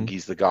 Mm-hmm. I think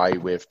he's the guy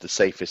with the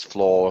safest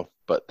floor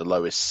but the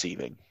lowest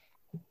ceiling.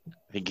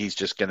 I think he's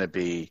just going to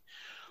be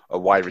a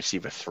wide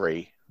receiver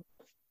 3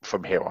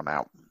 from here on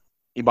out.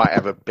 He might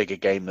have a bigger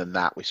game than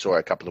that. We saw it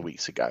a couple of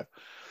weeks ago.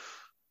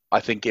 I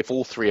think if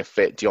all three are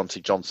fit,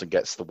 Deontay Johnson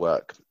gets the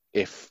work.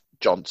 If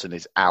Johnson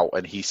is out,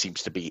 and he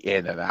seems to be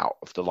in and out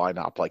of the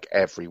lineup, like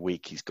every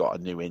week he's got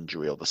a new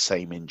injury or the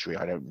same injury,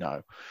 I don't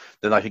know,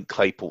 then I think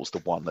Claypool's the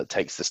one that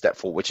takes the step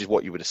forward, which is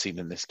what you would have seen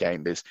in this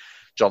game. Is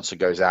Johnson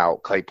goes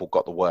out, Claypool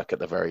got the work at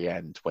the very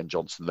end when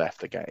Johnson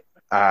left the game.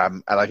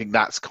 And I think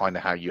that's kind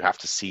of how you have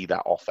to see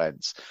that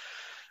offense.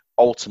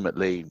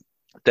 Ultimately,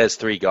 there's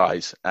 3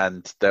 guys,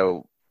 and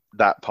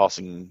that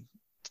passing,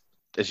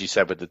 as you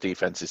said, with the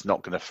defense, is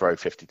not going to throw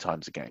 50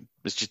 times a game.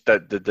 It's just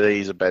that the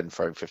days of Ben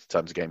throwing 50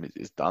 times a game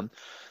is done.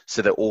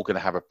 So they're all going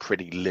to have a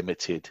pretty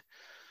limited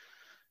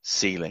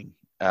ceiling.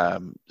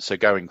 So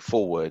going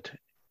forward,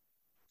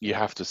 you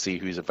have to see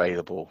who's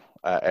available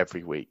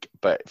every week.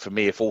 But for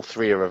me, if all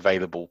 3 are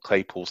available,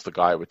 Claypool's the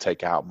guy I would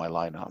take out of my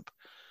lineup.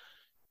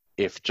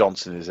 If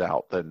Johnson is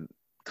out, then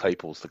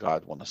Claypool's the guy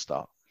I'd want to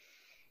start.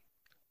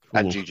 Cool.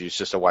 And Juju's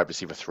just a wide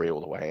receiver 3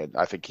 all the way, and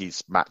I think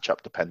he's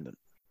matchup dependent.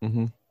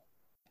 Mm-hmm.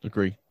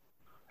 Agree.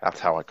 That's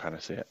how I kind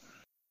of see it.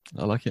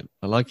 I like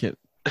it.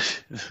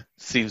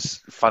 Seems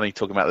funny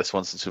talking about this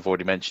one since we've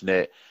already mentioned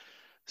it.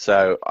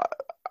 So,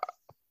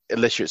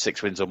 unless you're at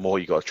 6 wins or more,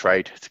 you got to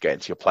trade to get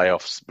into your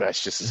playoffs. But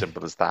it's just as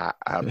simple as that.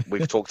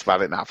 We've talked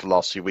about it now for the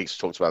last few weeks.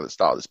 We talked about it at the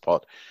start of this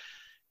pod.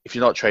 If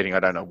you're not trading,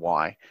 I don't know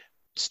why.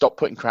 Stop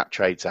putting crap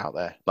trades out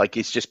there. Like,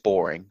 it's just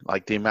boring.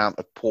 Like, the amount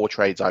of poor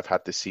trades I've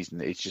had this season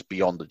is just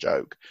beyond a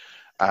joke.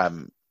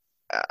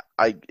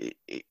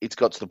 It's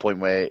got to the point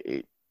where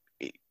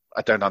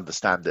I don't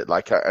understand it.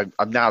 Like,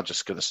 I'm now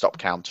just going to stop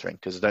countering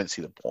because I don't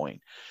see the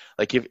point.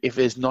 Like, if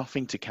there's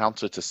nothing to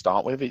counter to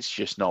start with, it's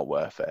just not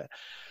worth it.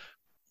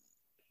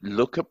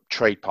 Look at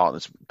trade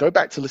partners. Go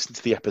back to listen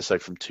to the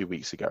episode from 2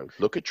 weeks ago.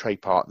 Look at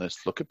trade partners.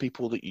 Look at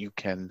people that you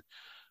can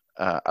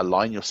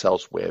align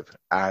yourselves with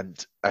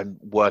and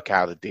work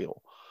out a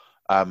deal.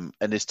 And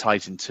this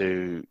ties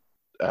into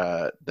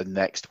the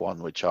next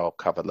one, which I'll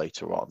cover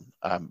later on,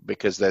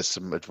 because there's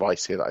some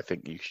advice here that I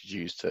think you should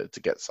use to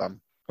get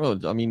some. Well,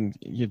 I mean,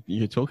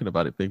 you're talking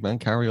about it, big man.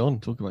 Carry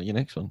on. Talk about your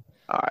next one.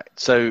 All right.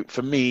 So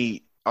for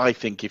me, I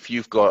think if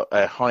you've got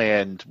a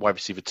high-end wide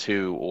receiver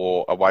 2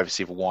 or a wide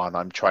receiver 1,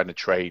 I'm trying to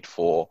trade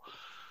for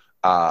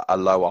a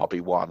low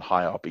RB1,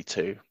 high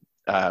RB2.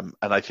 And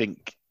I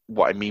think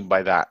what I mean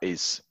by that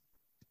is,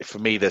 for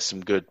me, there's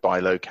some good buy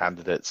low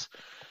candidates.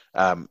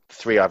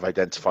 3 I've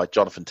identified: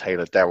 Jonathan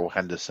Taylor, Darrell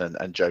Henderson,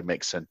 and Joe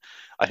Mixon.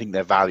 I think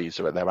their values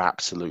are at their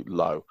absolute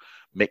low.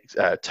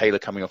 Taylor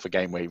coming off a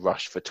game where he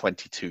rushed for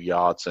 22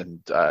 yards,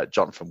 and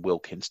Jonathan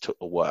Wilkins took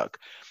the work.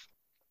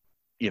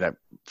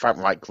 Frank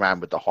Reich ran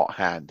with the hot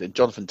hand, and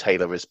Jonathan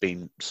Taylor has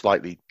been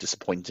slightly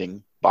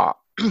disappointing, but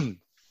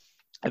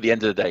at the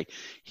end of the day,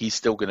 he's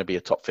still going to be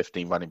a top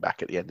 15 running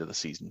back at the end of the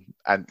season,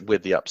 and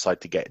with the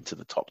upside to get into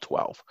the top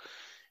 12.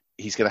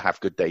 He's going to have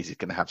good days. He's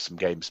going to have some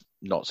games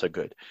not so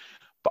good.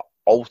 But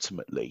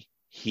ultimately,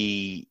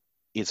 he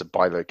is a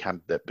buy low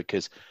candidate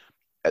because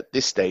at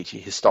this stage,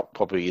 his stock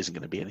probably isn't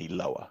going to be any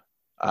lower.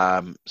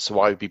 So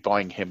I would be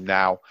buying him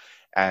now,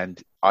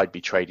 and I'd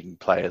be trading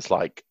players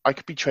like, I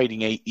could be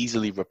trading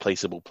easily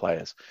replaceable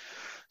players.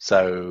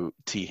 So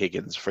T.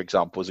 Higgins, for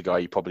example, is a guy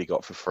you probably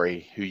got for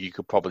free, who you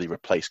could probably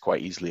replace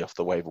quite easily off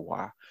the waiver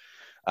wire.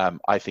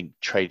 I think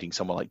trading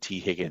someone like T.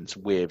 Higgins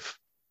with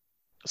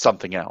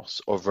something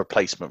else, or a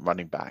replacement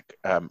running back,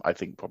 I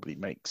think probably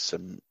makes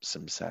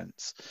some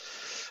sense.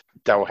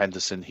 Darrell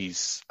Henderson,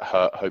 he's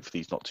hurt. Hopefully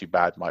he's not too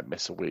bad, might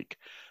miss a week.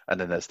 And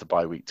then there's the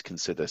bye week to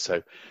consider.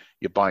 So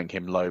you're buying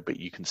him low, but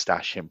you can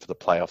stash him for the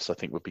playoffs, I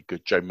think would be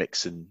good. Joe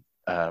Mixon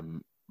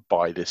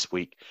bye this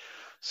week.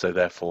 So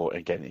therefore,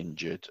 again,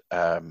 injured,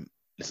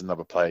 is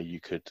another player you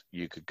could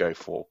go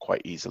for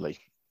quite easily.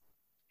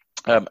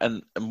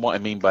 And what I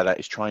mean by that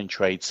is try and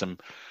trade some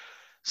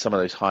of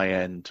those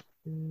high-end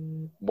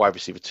wide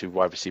receiver 2,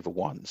 wide receiver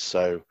 1.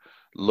 So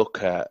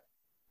look at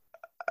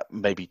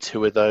maybe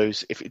 2 of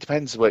those. If it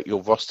depends what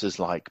your roster's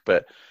like,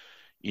 but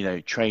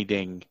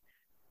trading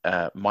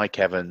Mike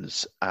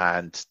Evans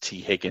and T.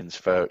 Higgins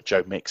for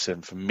Joe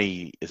Mixon for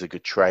me is a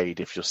good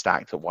trade if you're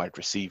stacked at wide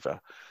receiver.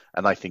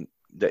 And I think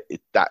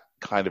that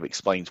kind of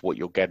explains what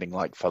you're getting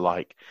like for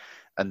like.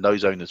 And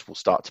those owners will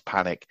start to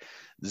panic.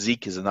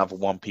 Zeke is another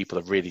one. People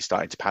are really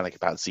starting to panic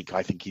about Zeke.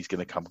 I think he's going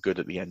to come good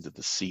at the end of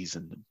the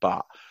season,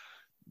 but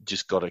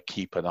just got to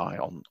keep an eye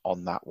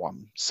on that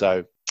one.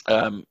 So,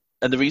 and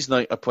the reason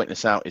I point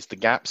this out is the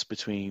gaps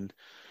between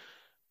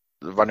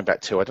the running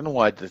back 2. I don't know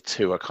why I did the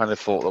 2. I kind of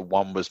thought that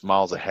 1 was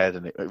miles ahead,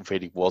 and it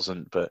really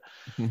wasn't. But,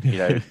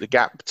 the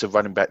gap to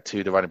running back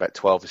 2 to running back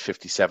 12 is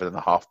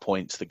 57.5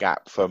 points. The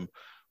gap from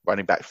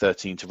running back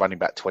 13 to running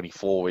back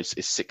 24 is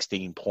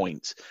 16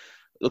 points.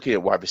 Looking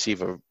at wide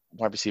receiver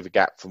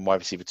gap from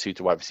wide receiver 2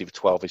 to wide receiver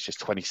 12 is just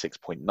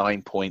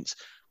 26.9 points.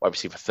 Wide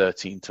receiver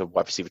 13 to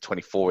wide receiver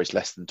 24 is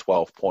less than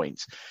 12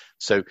 points.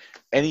 So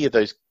any of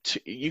those,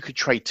 you could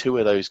trade 2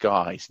 of those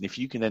guys. And if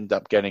you can end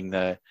up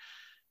getting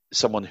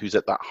someone who's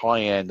at that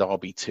high end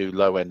RB2,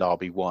 low end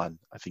RB1,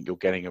 I think you're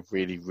getting a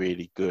really,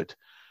 really good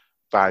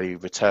value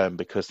return,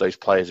 because those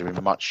players are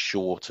in much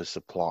shorter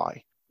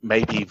supply.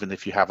 Maybe even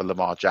if you have a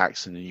Lamar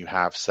Jackson and you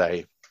have,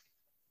 say,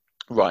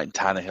 Ryan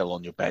Tannehill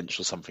on your bench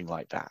or something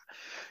like that,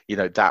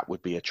 that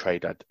would be a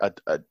trade.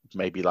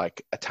 Maybe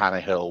like a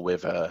Tannehill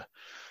with a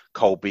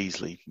Cole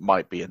Beasley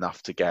might be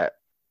enough to get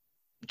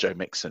Joe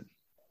Mixon.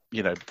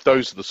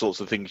 Those are the sorts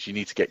of things you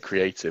need to get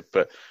creative.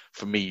 But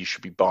for me, you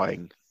should be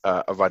buying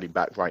a running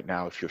back right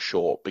now if you're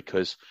short,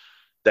 because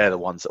they're the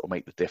ones that will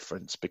make the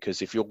difference.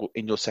 Because if you're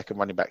in your second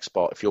running back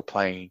spot, if you're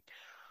playing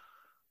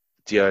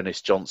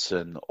Dearness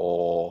Johnson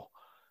or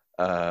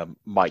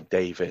Mike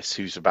Davis,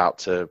 who's about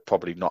to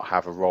probably not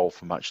have a role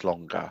for much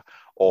longer,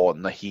 or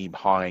Nyheim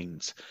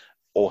Hines,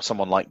 or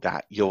someone like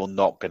that, you're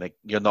not gonna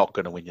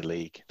win your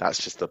league.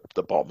 That's just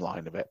the bottom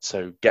line of it.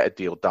 So get a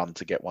deal done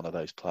to get one of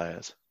those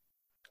players.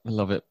 I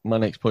love it. My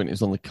next point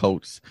is on the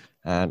Colts,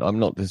 and I'm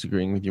not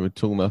disagreeing with you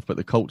at all, Murph, but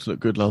the Colts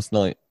looked good last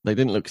night. They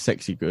didn't look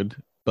sexy good,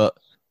 but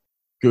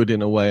good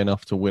in a way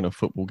enough to win a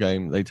football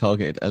game. They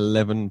targeted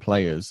 11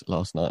 players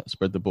last night,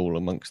 spread the ball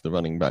amongst the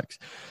running backs.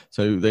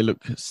 So they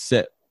look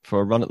set for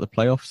a run at the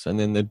playoffs, and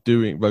then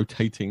they're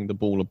rotating the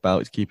ball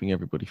about. It's keeping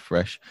everybody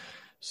fresh.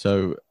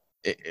 So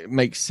it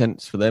makes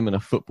sense for them in a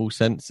football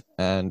sense,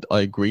 and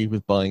I agree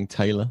with buying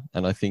Taylor.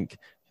 And I think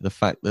the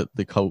fact that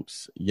the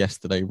Colts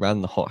yesterday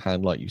ran the hot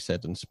hand, like you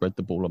said, and spread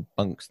the ball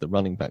amongst the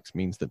running backs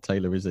means that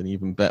Taylor is an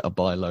even better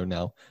buy low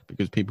now,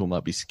 because people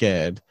might be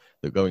scared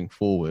that going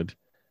forward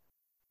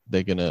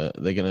they're gonna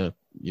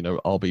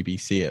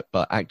RBBC it,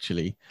 but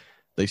actually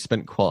they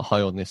spent quite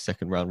high on this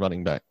second round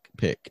running back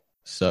pick.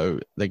 So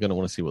they're going to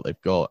want to see what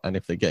they've got. And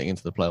if they're getting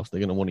into the playoffs, they're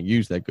going to want to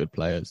use their good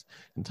players.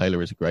 And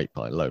Taylor is a great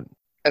buy low.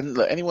 And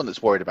look, anyone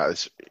that's worried about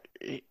this,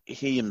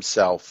 he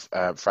himself,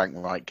 Frank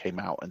Wright, came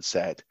out and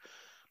said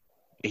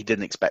he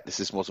didn't expect this.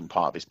 This wasn't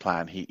part of his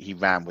plan. He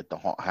ran with the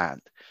hot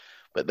hand.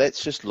 But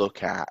let's just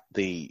look at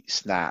the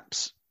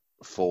snaps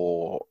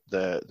for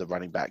the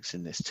running backs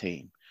in this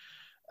team.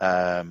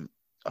 I'm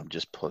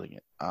just pulling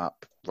it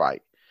up.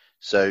 Right.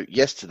 So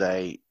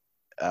yesterday,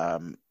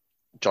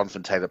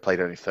 Jonathan Taylor played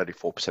only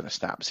 34% of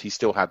snaps. He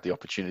still had the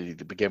opportunity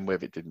to begin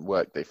with. It didn't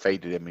work. They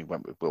faded him. He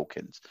went with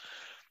Wilkins.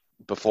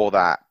 Before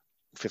that,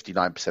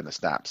 59% of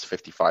snaps,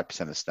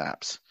 55% of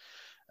snaps.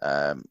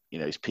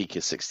 His peak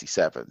is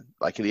 67.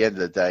 Like, at the end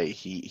of the day,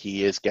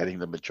 he is getting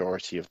the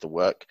majority of the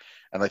work.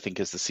 And I think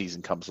as the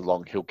season comes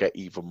along, he'll get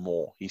even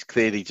more. He's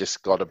clearly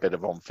just got a bit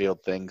of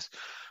on-field things.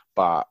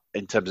 But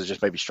in terms of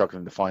just maybe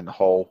struggling to find the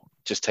hole,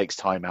 just takes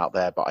time out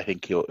there. But I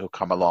think he'll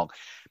come along.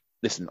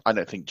 Listen, I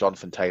don't think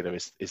Jonathan Taylor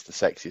is the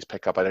sexiest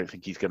pickup. I don't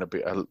think he's going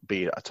to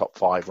be a top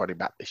 5 running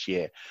back this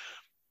year.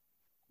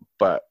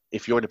 But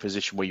if you're in a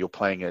position where you're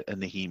playing a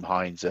Nyheim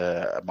Hines,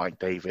 a Mike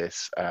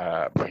Davis,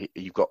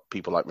 you've got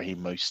people like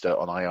Raheem Mostert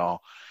on IR,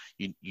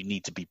 you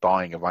need to be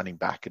buying a running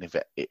back. And if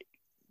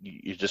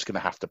you're just going to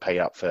have to pay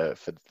up for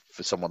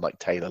someone like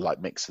Taylor, like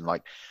Mixon,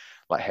 like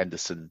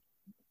Henderson.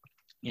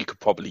 You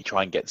could probably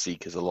try and get Zeke,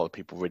 because a lot of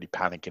people really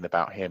panicking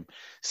about him.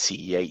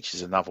 CEH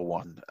is another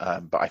one,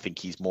 but I think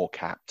he's more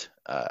capped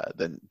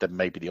than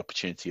maybe the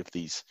opportunity of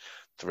these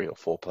 3 or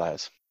 4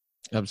 players.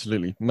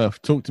 Absolutely.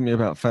 Murph, talk to me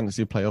about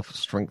fantasy playoff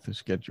strength of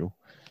schedule.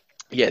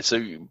 Yeah, so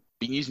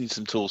been using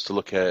some tools to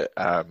look at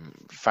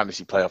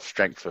fantasy playoff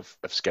strength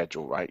of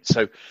schedule, right?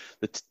 So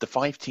the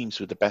 5 teams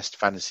with the best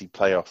fantasy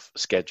playoff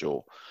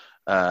schedule,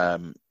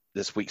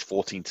 this week's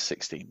 14 to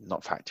 16,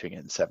 not factoring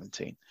in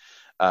 17.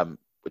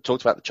 We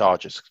talked about the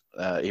Chargers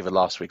either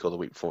last week or the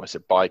week before. I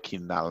said buy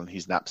Keenan Allen.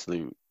 He's an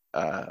absolute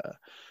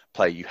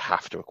player you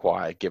have to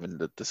acquire given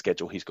the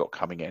schedule he's got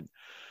coming in.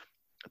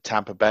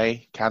 Tampa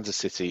Bay, Kansas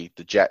City,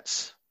 the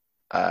Jets,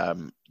 the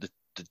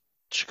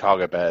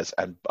Chicago Bears,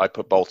 and I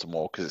put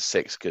Baltimore because it's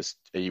 6, because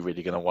are you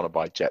really going to want to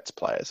buy Jets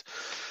players?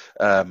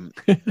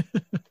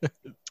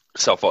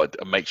 So I thought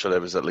I'd make sure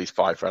there was at least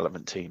 5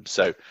 relevant teams.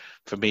 So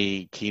for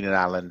me, Keenan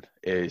Allen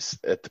is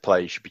the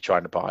player you should be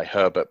trying to buy.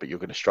 Herbert, but you're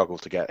going to struggle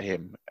to get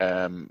him.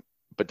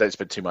 But don't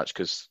spend too much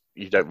because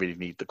you don't really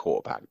need the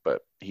quarterback,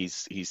 but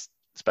he's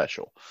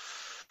special.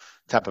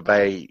 Tampa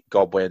Bay,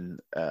 Godwin,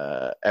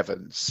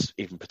 Evans,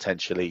 even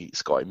potentially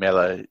Scotty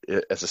Miller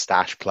as a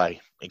stash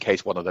play in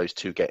case one of those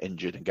 2 get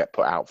injured and get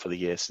put out for the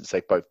year, since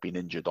they've both been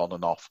injured on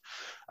and off.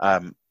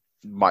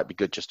 Might be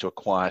good just to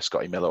acquire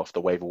Scotty Miller off the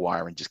waiver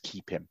wire and just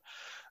keep him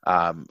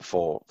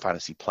for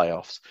fantasy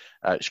playoffs.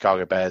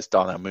 Chicago Bears,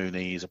 Darnell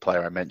Mooney is a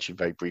player I mentioned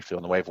very briefly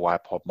on the waiver wire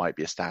pod, might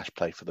be a stash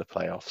play for the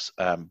playoffs,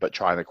 but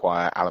try and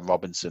acquire Allen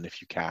Robinson if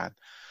you can.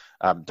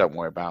 Don't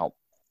worry about,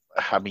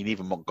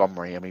 even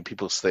Montgomery.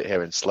 People sit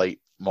here and slate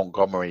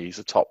Montgomery. He's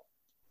a top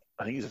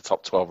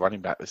 12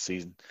 running back this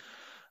season.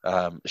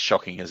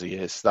 Shocking as he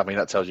is.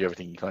 That tells you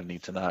everything you kind of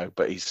need to know,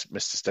 but he's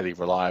Mr. Steady,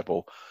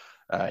 reliable.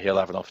 He'll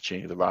have an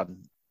opportunity to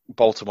run.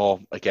 Baltimore,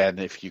 again,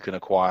 if you can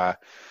acquire,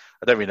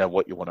 I don't really know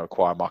what you want to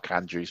acquire, Mark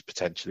Andrews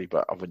potentially,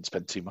 but I wouldn't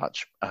spend too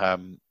much.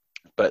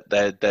 But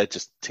they're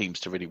just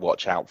teams to really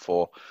watch out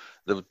for.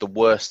 The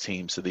worst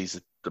teams, so these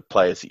are the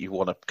players that you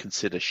want to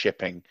consider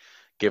shipping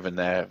given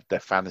their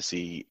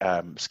fantasy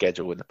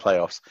schedule in the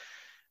playoffs.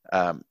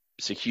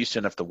 So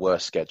Houston have the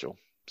worst schedule.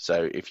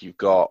 So if you've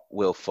got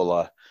Will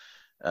Fuller,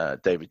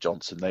 David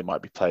Johnson, they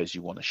might be players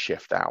you want to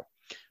shift out.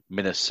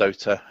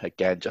 Minnesota,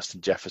 again,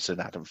 Justin Jefferson,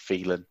 Adam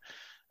Thielen.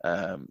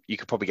 You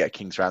could probably get a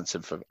king's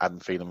ransom for Adam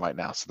Thielen right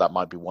now, so that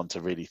might be one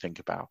to really think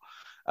about.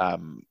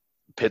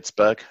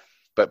 Pittsburgh,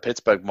 but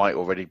Pittsburgh might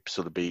already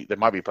they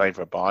might be playing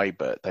for a bye,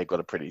 but they've got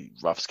a pretty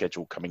rough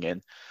schedule coming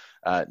in.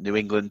 New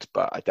England,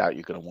 but I doubt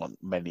you're going to want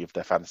many of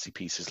their fantasy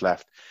pieces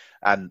left.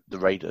 And the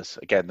Raiders,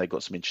 again, they've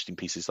got some interesting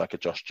pieces like a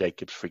Josh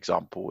Jacobs, for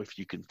example. If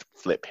you can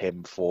flip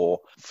him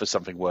for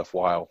something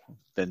worthwhile,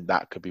 then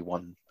that could be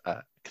one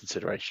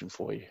consideration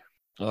for you.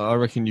 I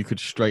reckon you could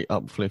straight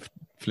up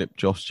flip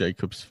Josh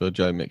Jacobs for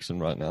Joe Mixon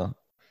right now.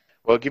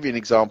 Well, I'll give you an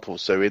example.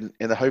 So in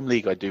the home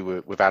league I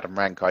do with Adam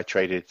Rank, I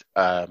traded...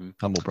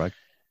 humble brag.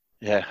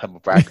 Yeah, humble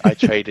brag. I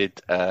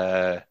traded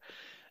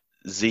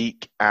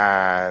Zeke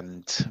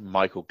and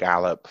Michael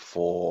Gallup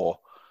for...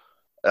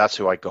 That's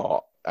who I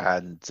got.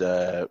 And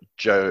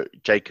Joe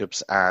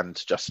Jacobs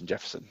and Justin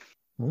Jefferson.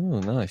 Oh,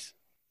 nice.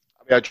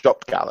 I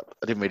dropped Gallup.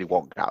 I didn't really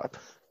want Gallup.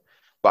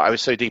 But I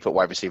was so deep at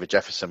wide receiver,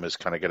 Jefferson was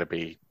kind of going to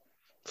be...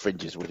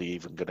 fringes, were he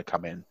even going to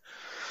come in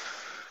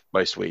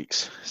most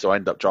weeks? So I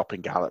ended up dropping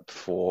Gallup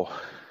for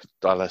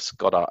Dallas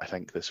Goedert, I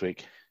think, this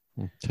week.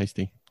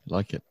 Tasty.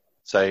 Like it.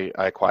 So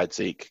I acquired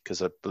Zeke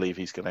because I believe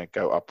he's going to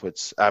go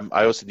upwards.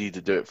 I also need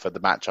to do it for the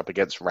matchup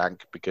against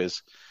Rank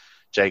because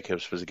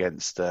Jacobs was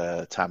against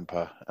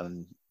Tampa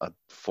and I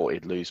thought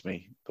he'd lose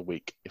me the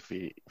week if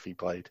he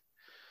played.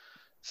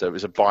 So it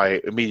was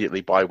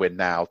immediately buy win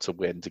now to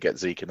win to get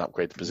Zeke and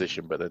upgrade the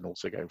position, but then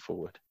also going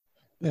forward.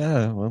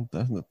 Yeah, well,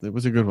 it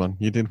was a good one.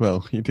 You did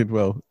well.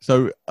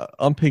 So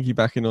I'm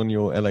piggybacking on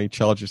your LA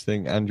Chargers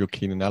thing and your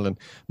Keenan Allen.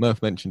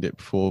 Murph mentioned it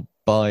before.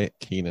 Buy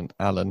Keenan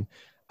Allen.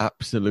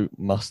 Absolute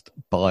must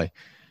buy.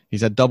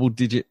 He's had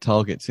double-digit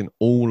targets in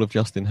all of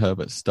Justin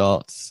Herbert's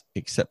starts,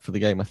 except for the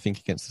game, I think,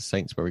 against the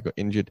Saints where he got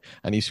injured,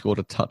 and he scored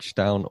a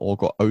touchdown or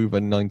got over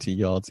 90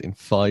 yards in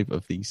 5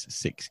 of these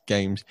 6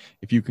 games.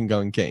 If you can go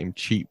and get him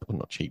cheap, or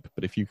not cheap,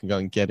 but if you can go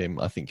and get him,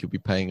 I think you'll be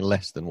paying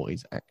less than what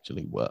he's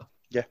actually worth.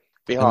 Yeah,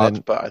 be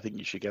hard, but I think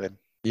you should get him.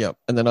 Yeah,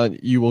 and then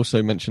you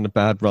also mentioned a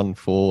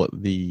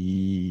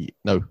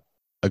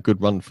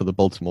good run for the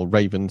Baltimore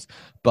Ravens,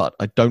 but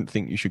I don't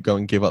think you should go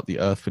and give up the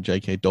earth for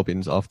J.K.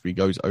 Dobbins after he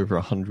goes over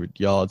 100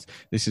 yards.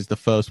 This is the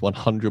first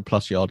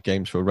 100-plus yard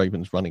games for a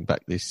Ravens running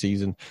back this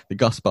season. The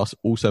Gus Bus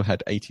also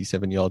had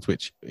 87 yards,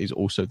 which is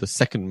also the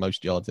second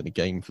most yards in a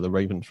game for the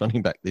Ravens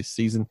running back this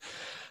season,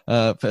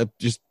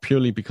 just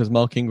purely because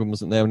Mark Ingram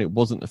wasn't there and it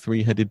wasn't a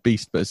 3-headed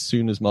beast. But as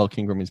soon as Mark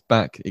Ingram is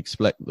back,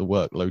 expect the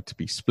workload to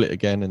be split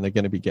again, and they're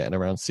going to be getting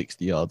around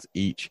 60 yards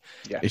each.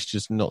 Yeah. It's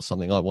just not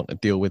something I want to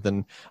deal with.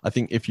 And I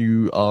think if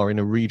you are in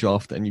a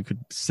redraft and you could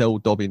sell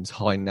Dobbins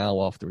high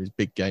now after his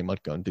big game,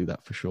 I'd go and do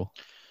that for sure.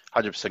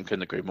 100%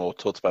 couldn't agree more.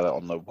 Talked about it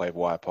on the waiver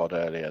wire pod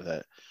earlier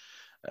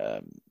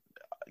that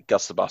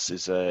Gus the Bus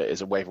is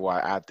a waiver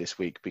wire ad this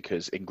week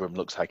because Ingram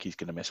looks like he's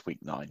going to miss week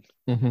 9.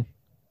 Mm-hmm.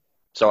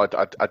 So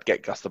I'd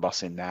get Gus the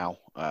Bus in now.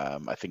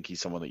 I think he's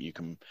someone that you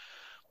can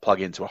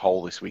plug into a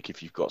hole this week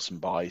if you've got some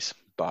buys.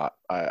 But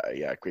I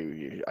agree with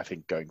you. I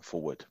think going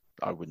forward,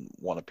 I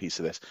wouldn't want a piece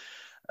of this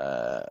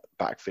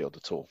backfield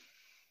at all.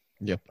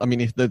 Yeah, I mean,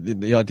 if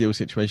the ideal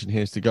situation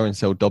here is to go and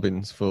sell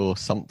Dobbins for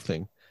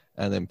something,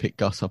 and then pick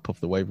Gus up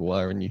off the waiver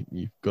wire, and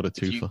you've got a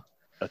twofer.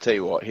 I'll tell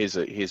you what.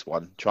 Here's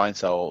one. Try and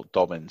sell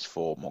Dobbins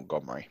for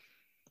Montgomery.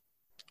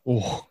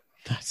 Oh,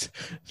 that's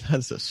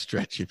a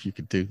stretch if you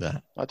could do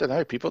that. I don't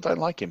know. People don't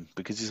like him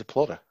because he's a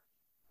plodder.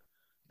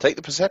 Take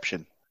the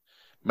perception.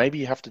 Maybe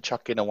you have to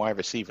chuck in a wide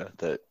receiver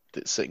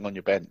that's sitting on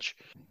your bench.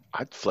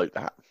 I'd float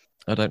that.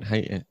 I don't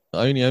hate it.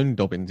 I only own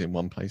Dobbins in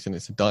one place, and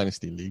it's a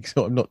dynasty league,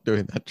 so I'm not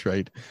doing that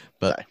trade.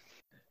 But no.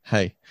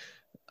 Hey,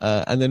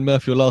 and then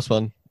Murph, your last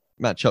one: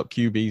 match up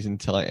QBs and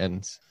tight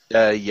ends.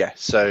 Yeah.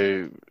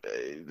 So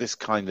this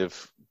kind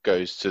of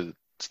goes to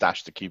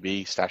stash the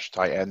QB, stash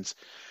tight ends.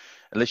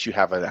 Unless you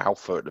have an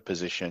alpha at the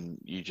position,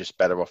 you're just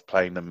better off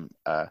playing them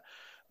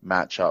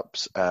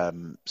matchups.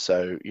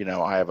 So,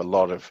 I have a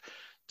lot of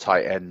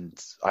tight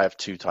ends. I have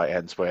 2 tight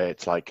ends where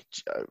it's like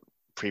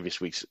previous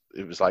weeks,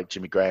 it was like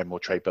Jimmy Graham or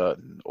Trey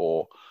Burton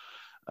or,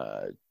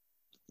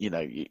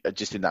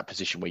 just in that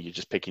position where you're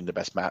just picking the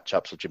best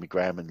matchups of Jimmy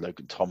Graham and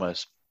Logan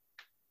Thomas.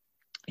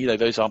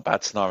 Those aren't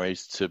bad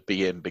scenarios to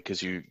be in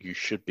because you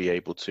should be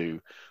able to,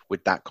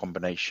 with that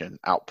combination,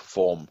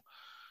 outperform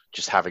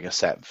just having a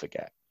set and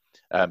forget.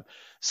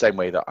 Same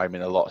way that I'm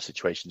in a lot of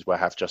situations where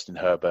I have Justin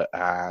Herbert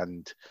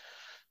and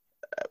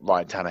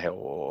Ryan Tannehill,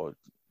 or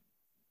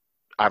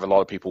I have a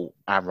lot of people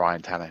and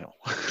Ryan Tannehill,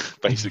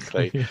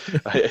 basically.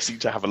 I seem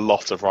to have a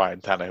lot of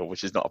Ryan Tannehill,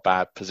 which is not a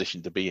bad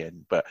position to be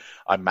in, but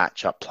I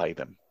match up play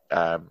them.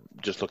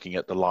 Just looking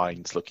at the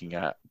lines, looking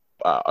at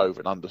over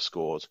and under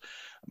scores,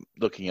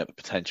 looking at the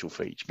potential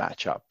for each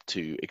matchup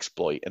to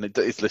exploit. And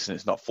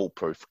it's not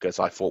foolproof because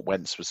I thought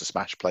Wentz was a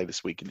smash play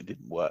this week and it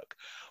didn't work.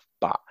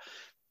 But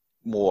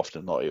more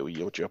often than not, it will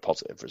yield you a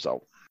positive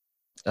result.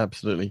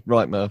 Absolutely.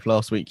 Right, Murph,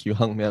 last week you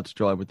hung me out to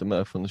dry with the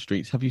Murph on the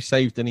streets. Have you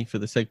saved any for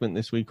the segment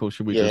this week, or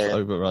should we just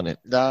overrun it?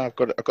 No, I've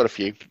got a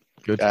few.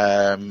 Good.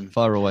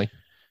 Fire away.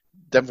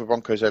 Denver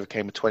Broncos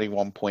overcame a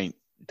 21-point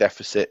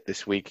deficit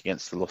this week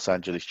against the Los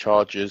Angeles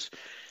Chargers.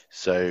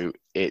 So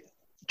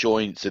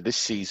this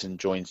season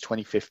joins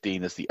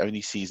 2015 as the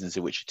only seasons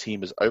in which a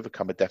team has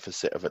overcome a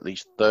deficit of at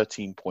least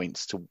 13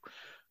 points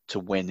to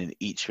win in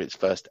each of its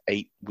first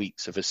 8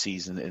 weeks of a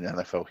season in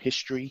NFL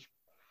history.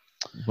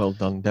 Well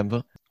done,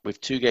 Denver.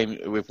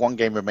 With 1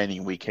 game remaining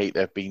in Week 8,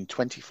 there have been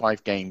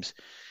 25 games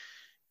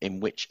in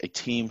which a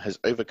team has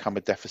overcome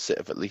a deficit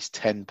of at least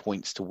 10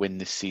 points to win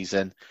this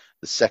season,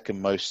 the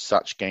second most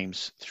such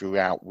games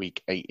throughout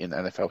Week 8 in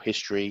NFL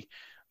history.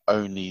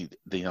 Only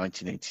the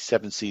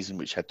 1987 season,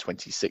 which had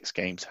 26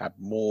 games, had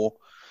more.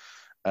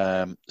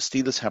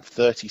 Steelers have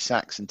 30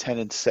 sacks and 10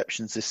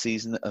 interceptions this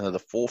season and are the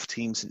 4th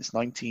team since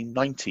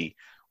 1990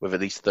 with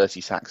at least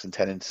 30 sacks and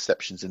 10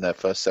 interceptions in their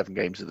first 7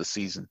 games of the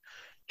season,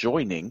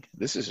 joining,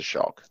 this is a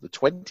shock, the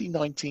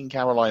 2019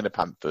 Carolina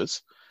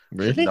Panthers.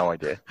 Really? No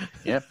idea.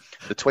 Yeah.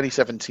 The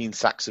 2017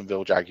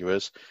 Jacksonville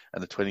Jaguars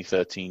and the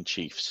 2013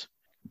 Chiefs.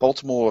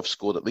 Baltimore have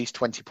scored at least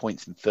 20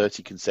 points in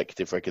 30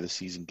 consecutive regular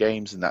season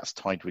games, and that's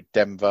tied with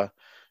Denver,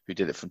 who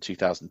did it from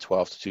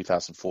 2012 to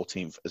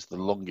 2014 as the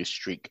longest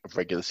streak of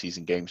regular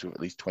season games with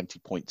at least 20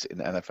 points in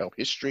NFL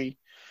history.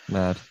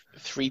 Mad.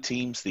 3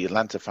 teams, the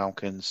Atlanta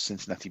Falcons,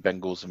 Cincinnati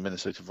Bengals, and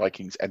Minnesota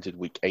Vikings, entered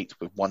Week 8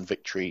 with 1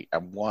 victory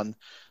and won.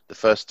 The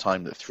first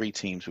time that 3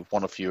 teams with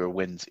 1 or fewer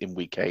wins in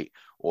Week 8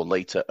 or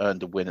later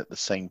earned a win at the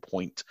same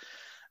point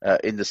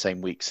in the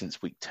same week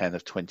since Week 10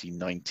 of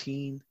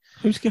 2019.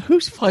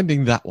 Who's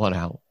finding that one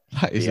out?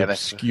 That is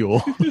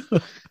obscure.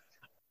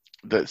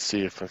 Let's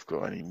see if I've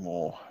got any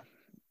more.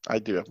 I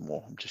do have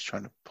more. I'm just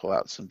trying to pull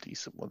out some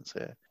decent ones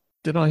here.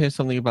 Did I hear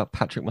something about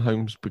Patrick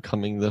Mahomes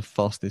becoming the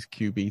fastest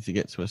QB to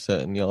get to a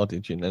certain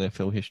yardage in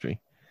NFL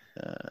history?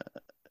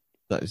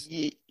 That is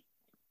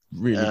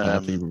really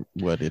badly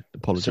worded.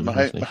 Apologies. So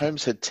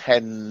Mahomes had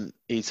 10.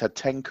 He's had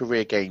 10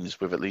 career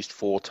games with at least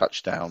 4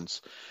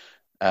 touchdowns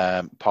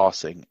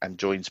passing, and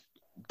joins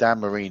Dan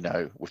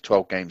Marino with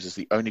 12 games as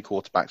the only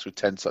quarterbacks with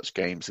 10 such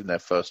games in their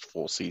first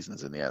 4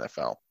 seasons in the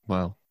NFL.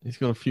 Wow, he's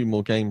got a few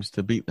more games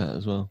to beat that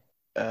as well.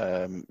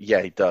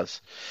 Yeah, he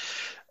does.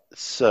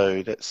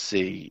 So let's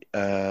see.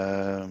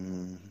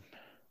 Russell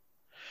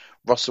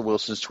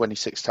Wilson's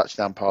 26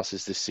 touchdown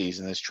passes this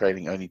season is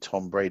trailing only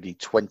Tom Brady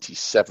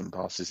 27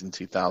 passes in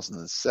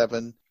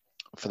 2007,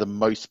 for the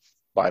most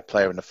by a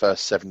player in the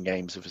first 7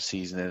 games of a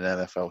season in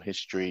NFL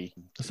history.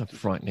 That's a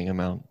frightening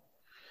amount.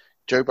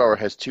 Joe Burrow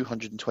has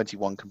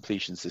 221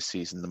 completions this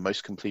season, the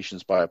most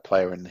completions by a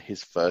player in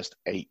his first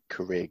 8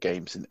 career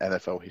games in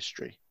NFL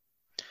history.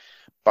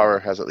 Burrow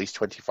has at least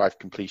 25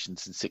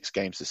 completions in 6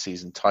 games this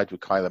season, tied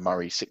with Kyler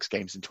Murray, 6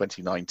 games in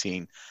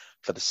 2019,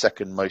 for the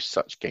second most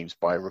such games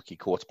by a rookie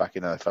quarterback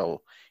in NFL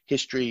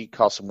history.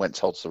 Carson Wentz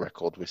holds the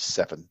record with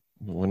 7.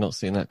 We're not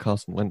seeing that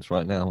Carson Wentz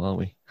right now, are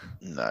we?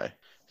 No.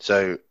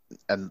 So,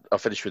 and I'll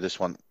finish with this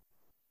one.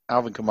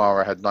 Alvin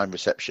Kamara had 9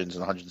 receptions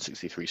and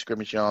 163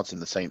 scrimmage yards in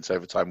the Saints'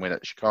 overtime win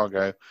at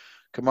Chicago.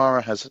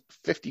 Kamara has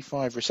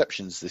 55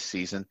 receptions this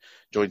season,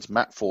 joins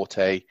Matt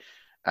Forte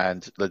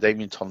and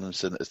LaDainian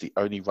Tomlinson as the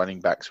only running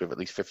backs with at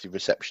least 50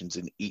 receptions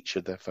in each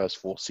of their first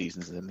 4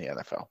 seasons in the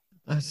NFL.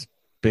 That's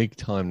big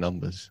time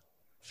numbers.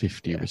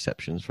 50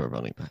 receptions for a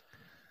running back.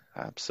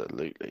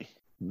 Absolutely.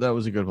 That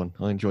was a good one.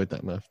 I enjoyed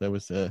that, Murph. There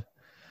was a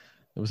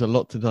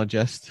lot to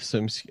digest,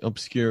 some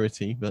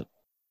obscurity, but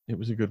it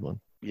was a good one.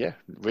 Yeah,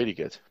 really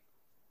good.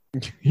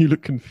 You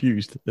look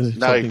confused.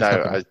 No,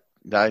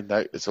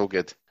 it's all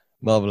good.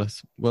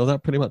 Marvellous. Well,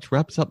 that pretty much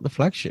wraps up the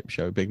flagship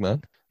show, big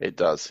man. It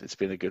does. It's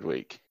been a good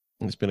week.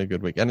 It's been a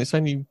good week. And it's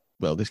only,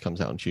 well, this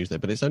comes out on Tuesday,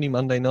 but it's only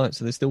Monday night,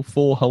 so there's still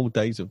 4 whole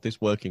days of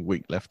this working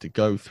week left to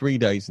go. 3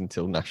 days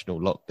until national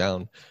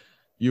lockdown.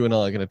 You and I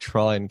are going to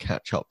try and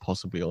catch up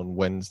possibly on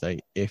Wednesday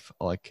if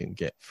I can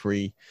get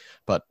free.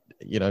 But,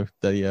 you know,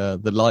 the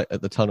light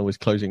at the tunnel is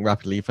closing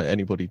rapidly for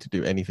anybody to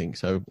do anything.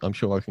 So I'm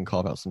sure I can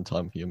carve out some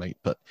time for you, mate.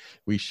 But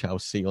we shall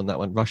see on that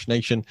one. Rush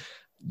Nation,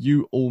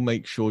 you all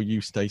make sure you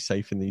stay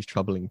safe in these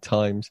troubling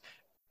times.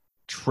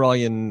 Try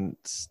and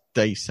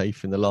stay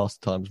safe in the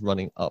last times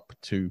running up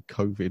to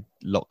COVID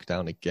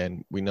lockdown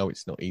again. We know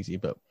it's not easy,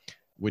 but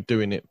we're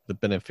doing it for the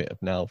benefit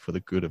of now, for the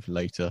good of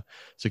later.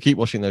 So keep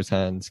washing those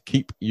hands,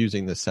 keep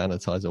using the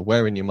sanitizer,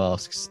 wearing your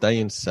masks,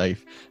 staying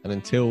safe. And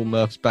until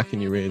Murph's back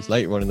in your ears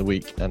later on in the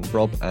week and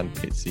Rob and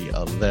Pitsy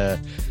are there,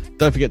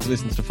 don't forget to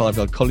listen to the 5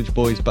 Yard College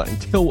Boys. But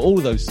until all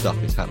of those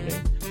stuff is happening,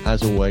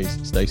 as always,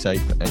 stay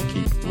safe and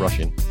keep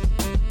rushing.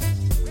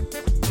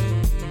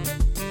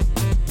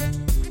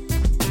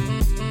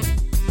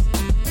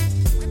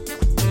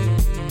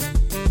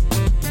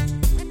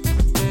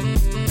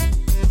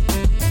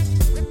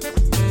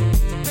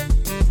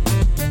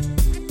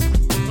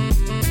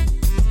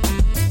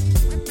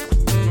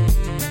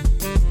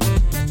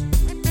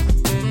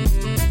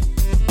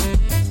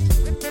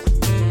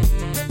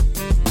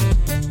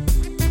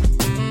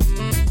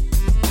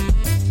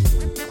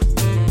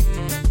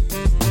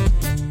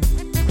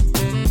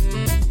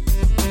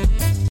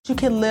 You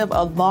can live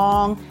a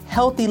long,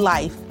 healthy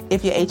life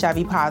if you're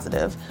HIV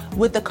positive.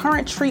 With the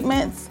current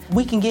treatments,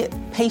 we can get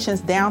patients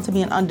down to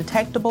being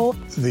undetectable.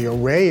 The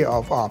array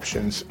of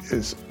options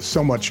is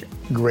so much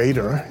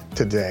greater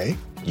today.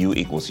 U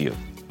equals U.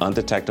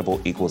 Undetectable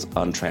equals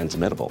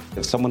untransmittable.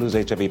 If someone who's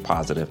HIV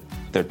positive,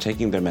 they're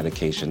taking their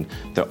medication,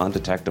 they're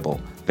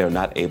undetectable, they're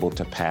not able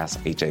to pass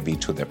HIV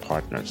to their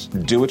partners.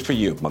 Do it for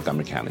you,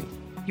 Montgomery County.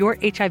 Your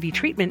HIV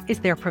treatment is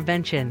their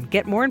prevention.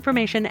 Get more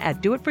information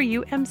at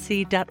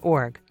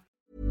doitforyoumc.org.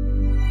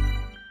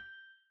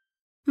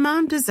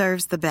 Mom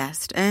deserves the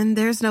best, and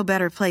there's no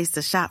better place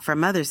to shop for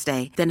Mother's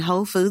Day than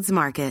Whole Foods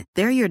Market.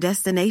 They're your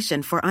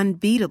destination for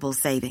unbeatable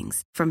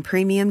savings, from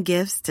premium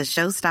gifts to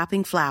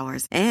show-stopping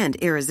flowers and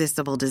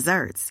irresistible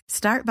desserts.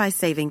 Start by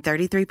saving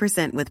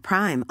 33% with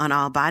Prime on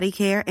all body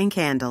care and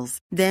candles.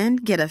 Then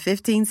get a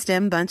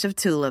 15-stem bunch of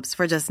tulips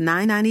for just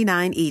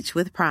 $9.99 each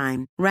with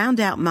Prime. Round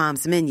out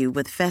Mom's menu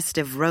with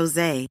festive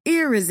rosé,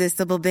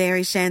 irresistible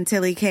berry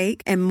chantilly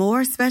cake, and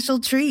more special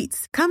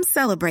treats. Come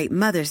celebrate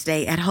Mother's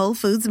Day at Whole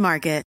Foods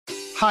Market.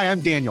 Hi, I'm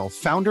Daniel,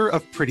 founder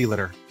of Pretty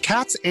Litter.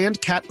 Cats and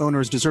cat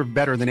owners deserve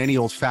better than any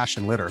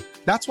old-fashioned litter.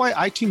 That's why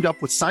I teamed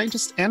up with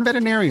scientists and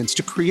veterinarians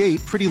to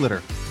create Pretty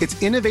Litter. Its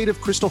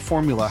innovative crystal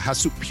formula has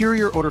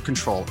superior odor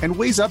control and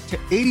weighs up to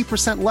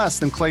 80% less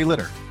than clay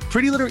litter.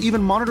 Pretty Litter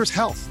even monitors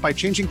health by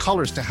changing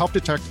colors to help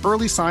detect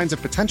early signs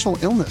of potential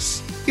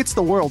illness. It's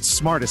the world's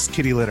smartest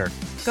kitty litter.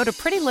 Go to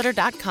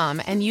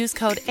prettylitter.com and use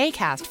code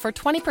ACAST for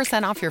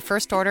 20% off your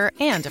first order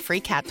and a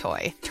free cat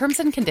toy. Terms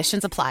and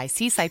conditions apply.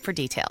 See site for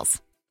details.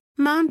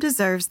 Mom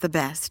deserves the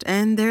best,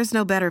 and there's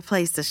no better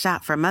place to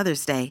shop for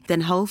Mother's Day than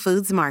Whole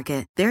Foods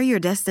Market. They're your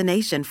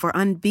destination for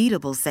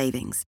unbeatable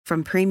savings,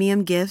 from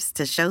premium gifts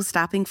to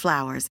show-stopping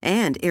flowers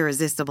and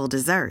irresistible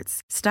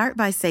desserts. Start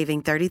by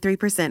saving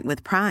 33%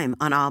 with Prime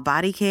on all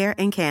body care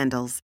and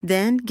candles.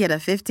 Then get a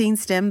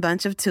 15-stem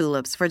bunch of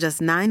tulips for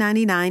just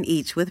 $9.99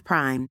 each with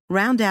Prime.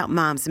 Round out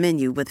Mom's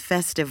menu with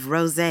festive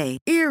rosé,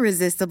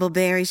 irresistible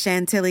berry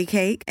chantilly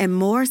cake, and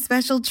more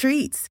special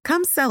treats.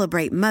 Come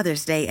celebrate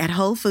Mother's Day at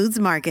Whole Foods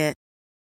Market.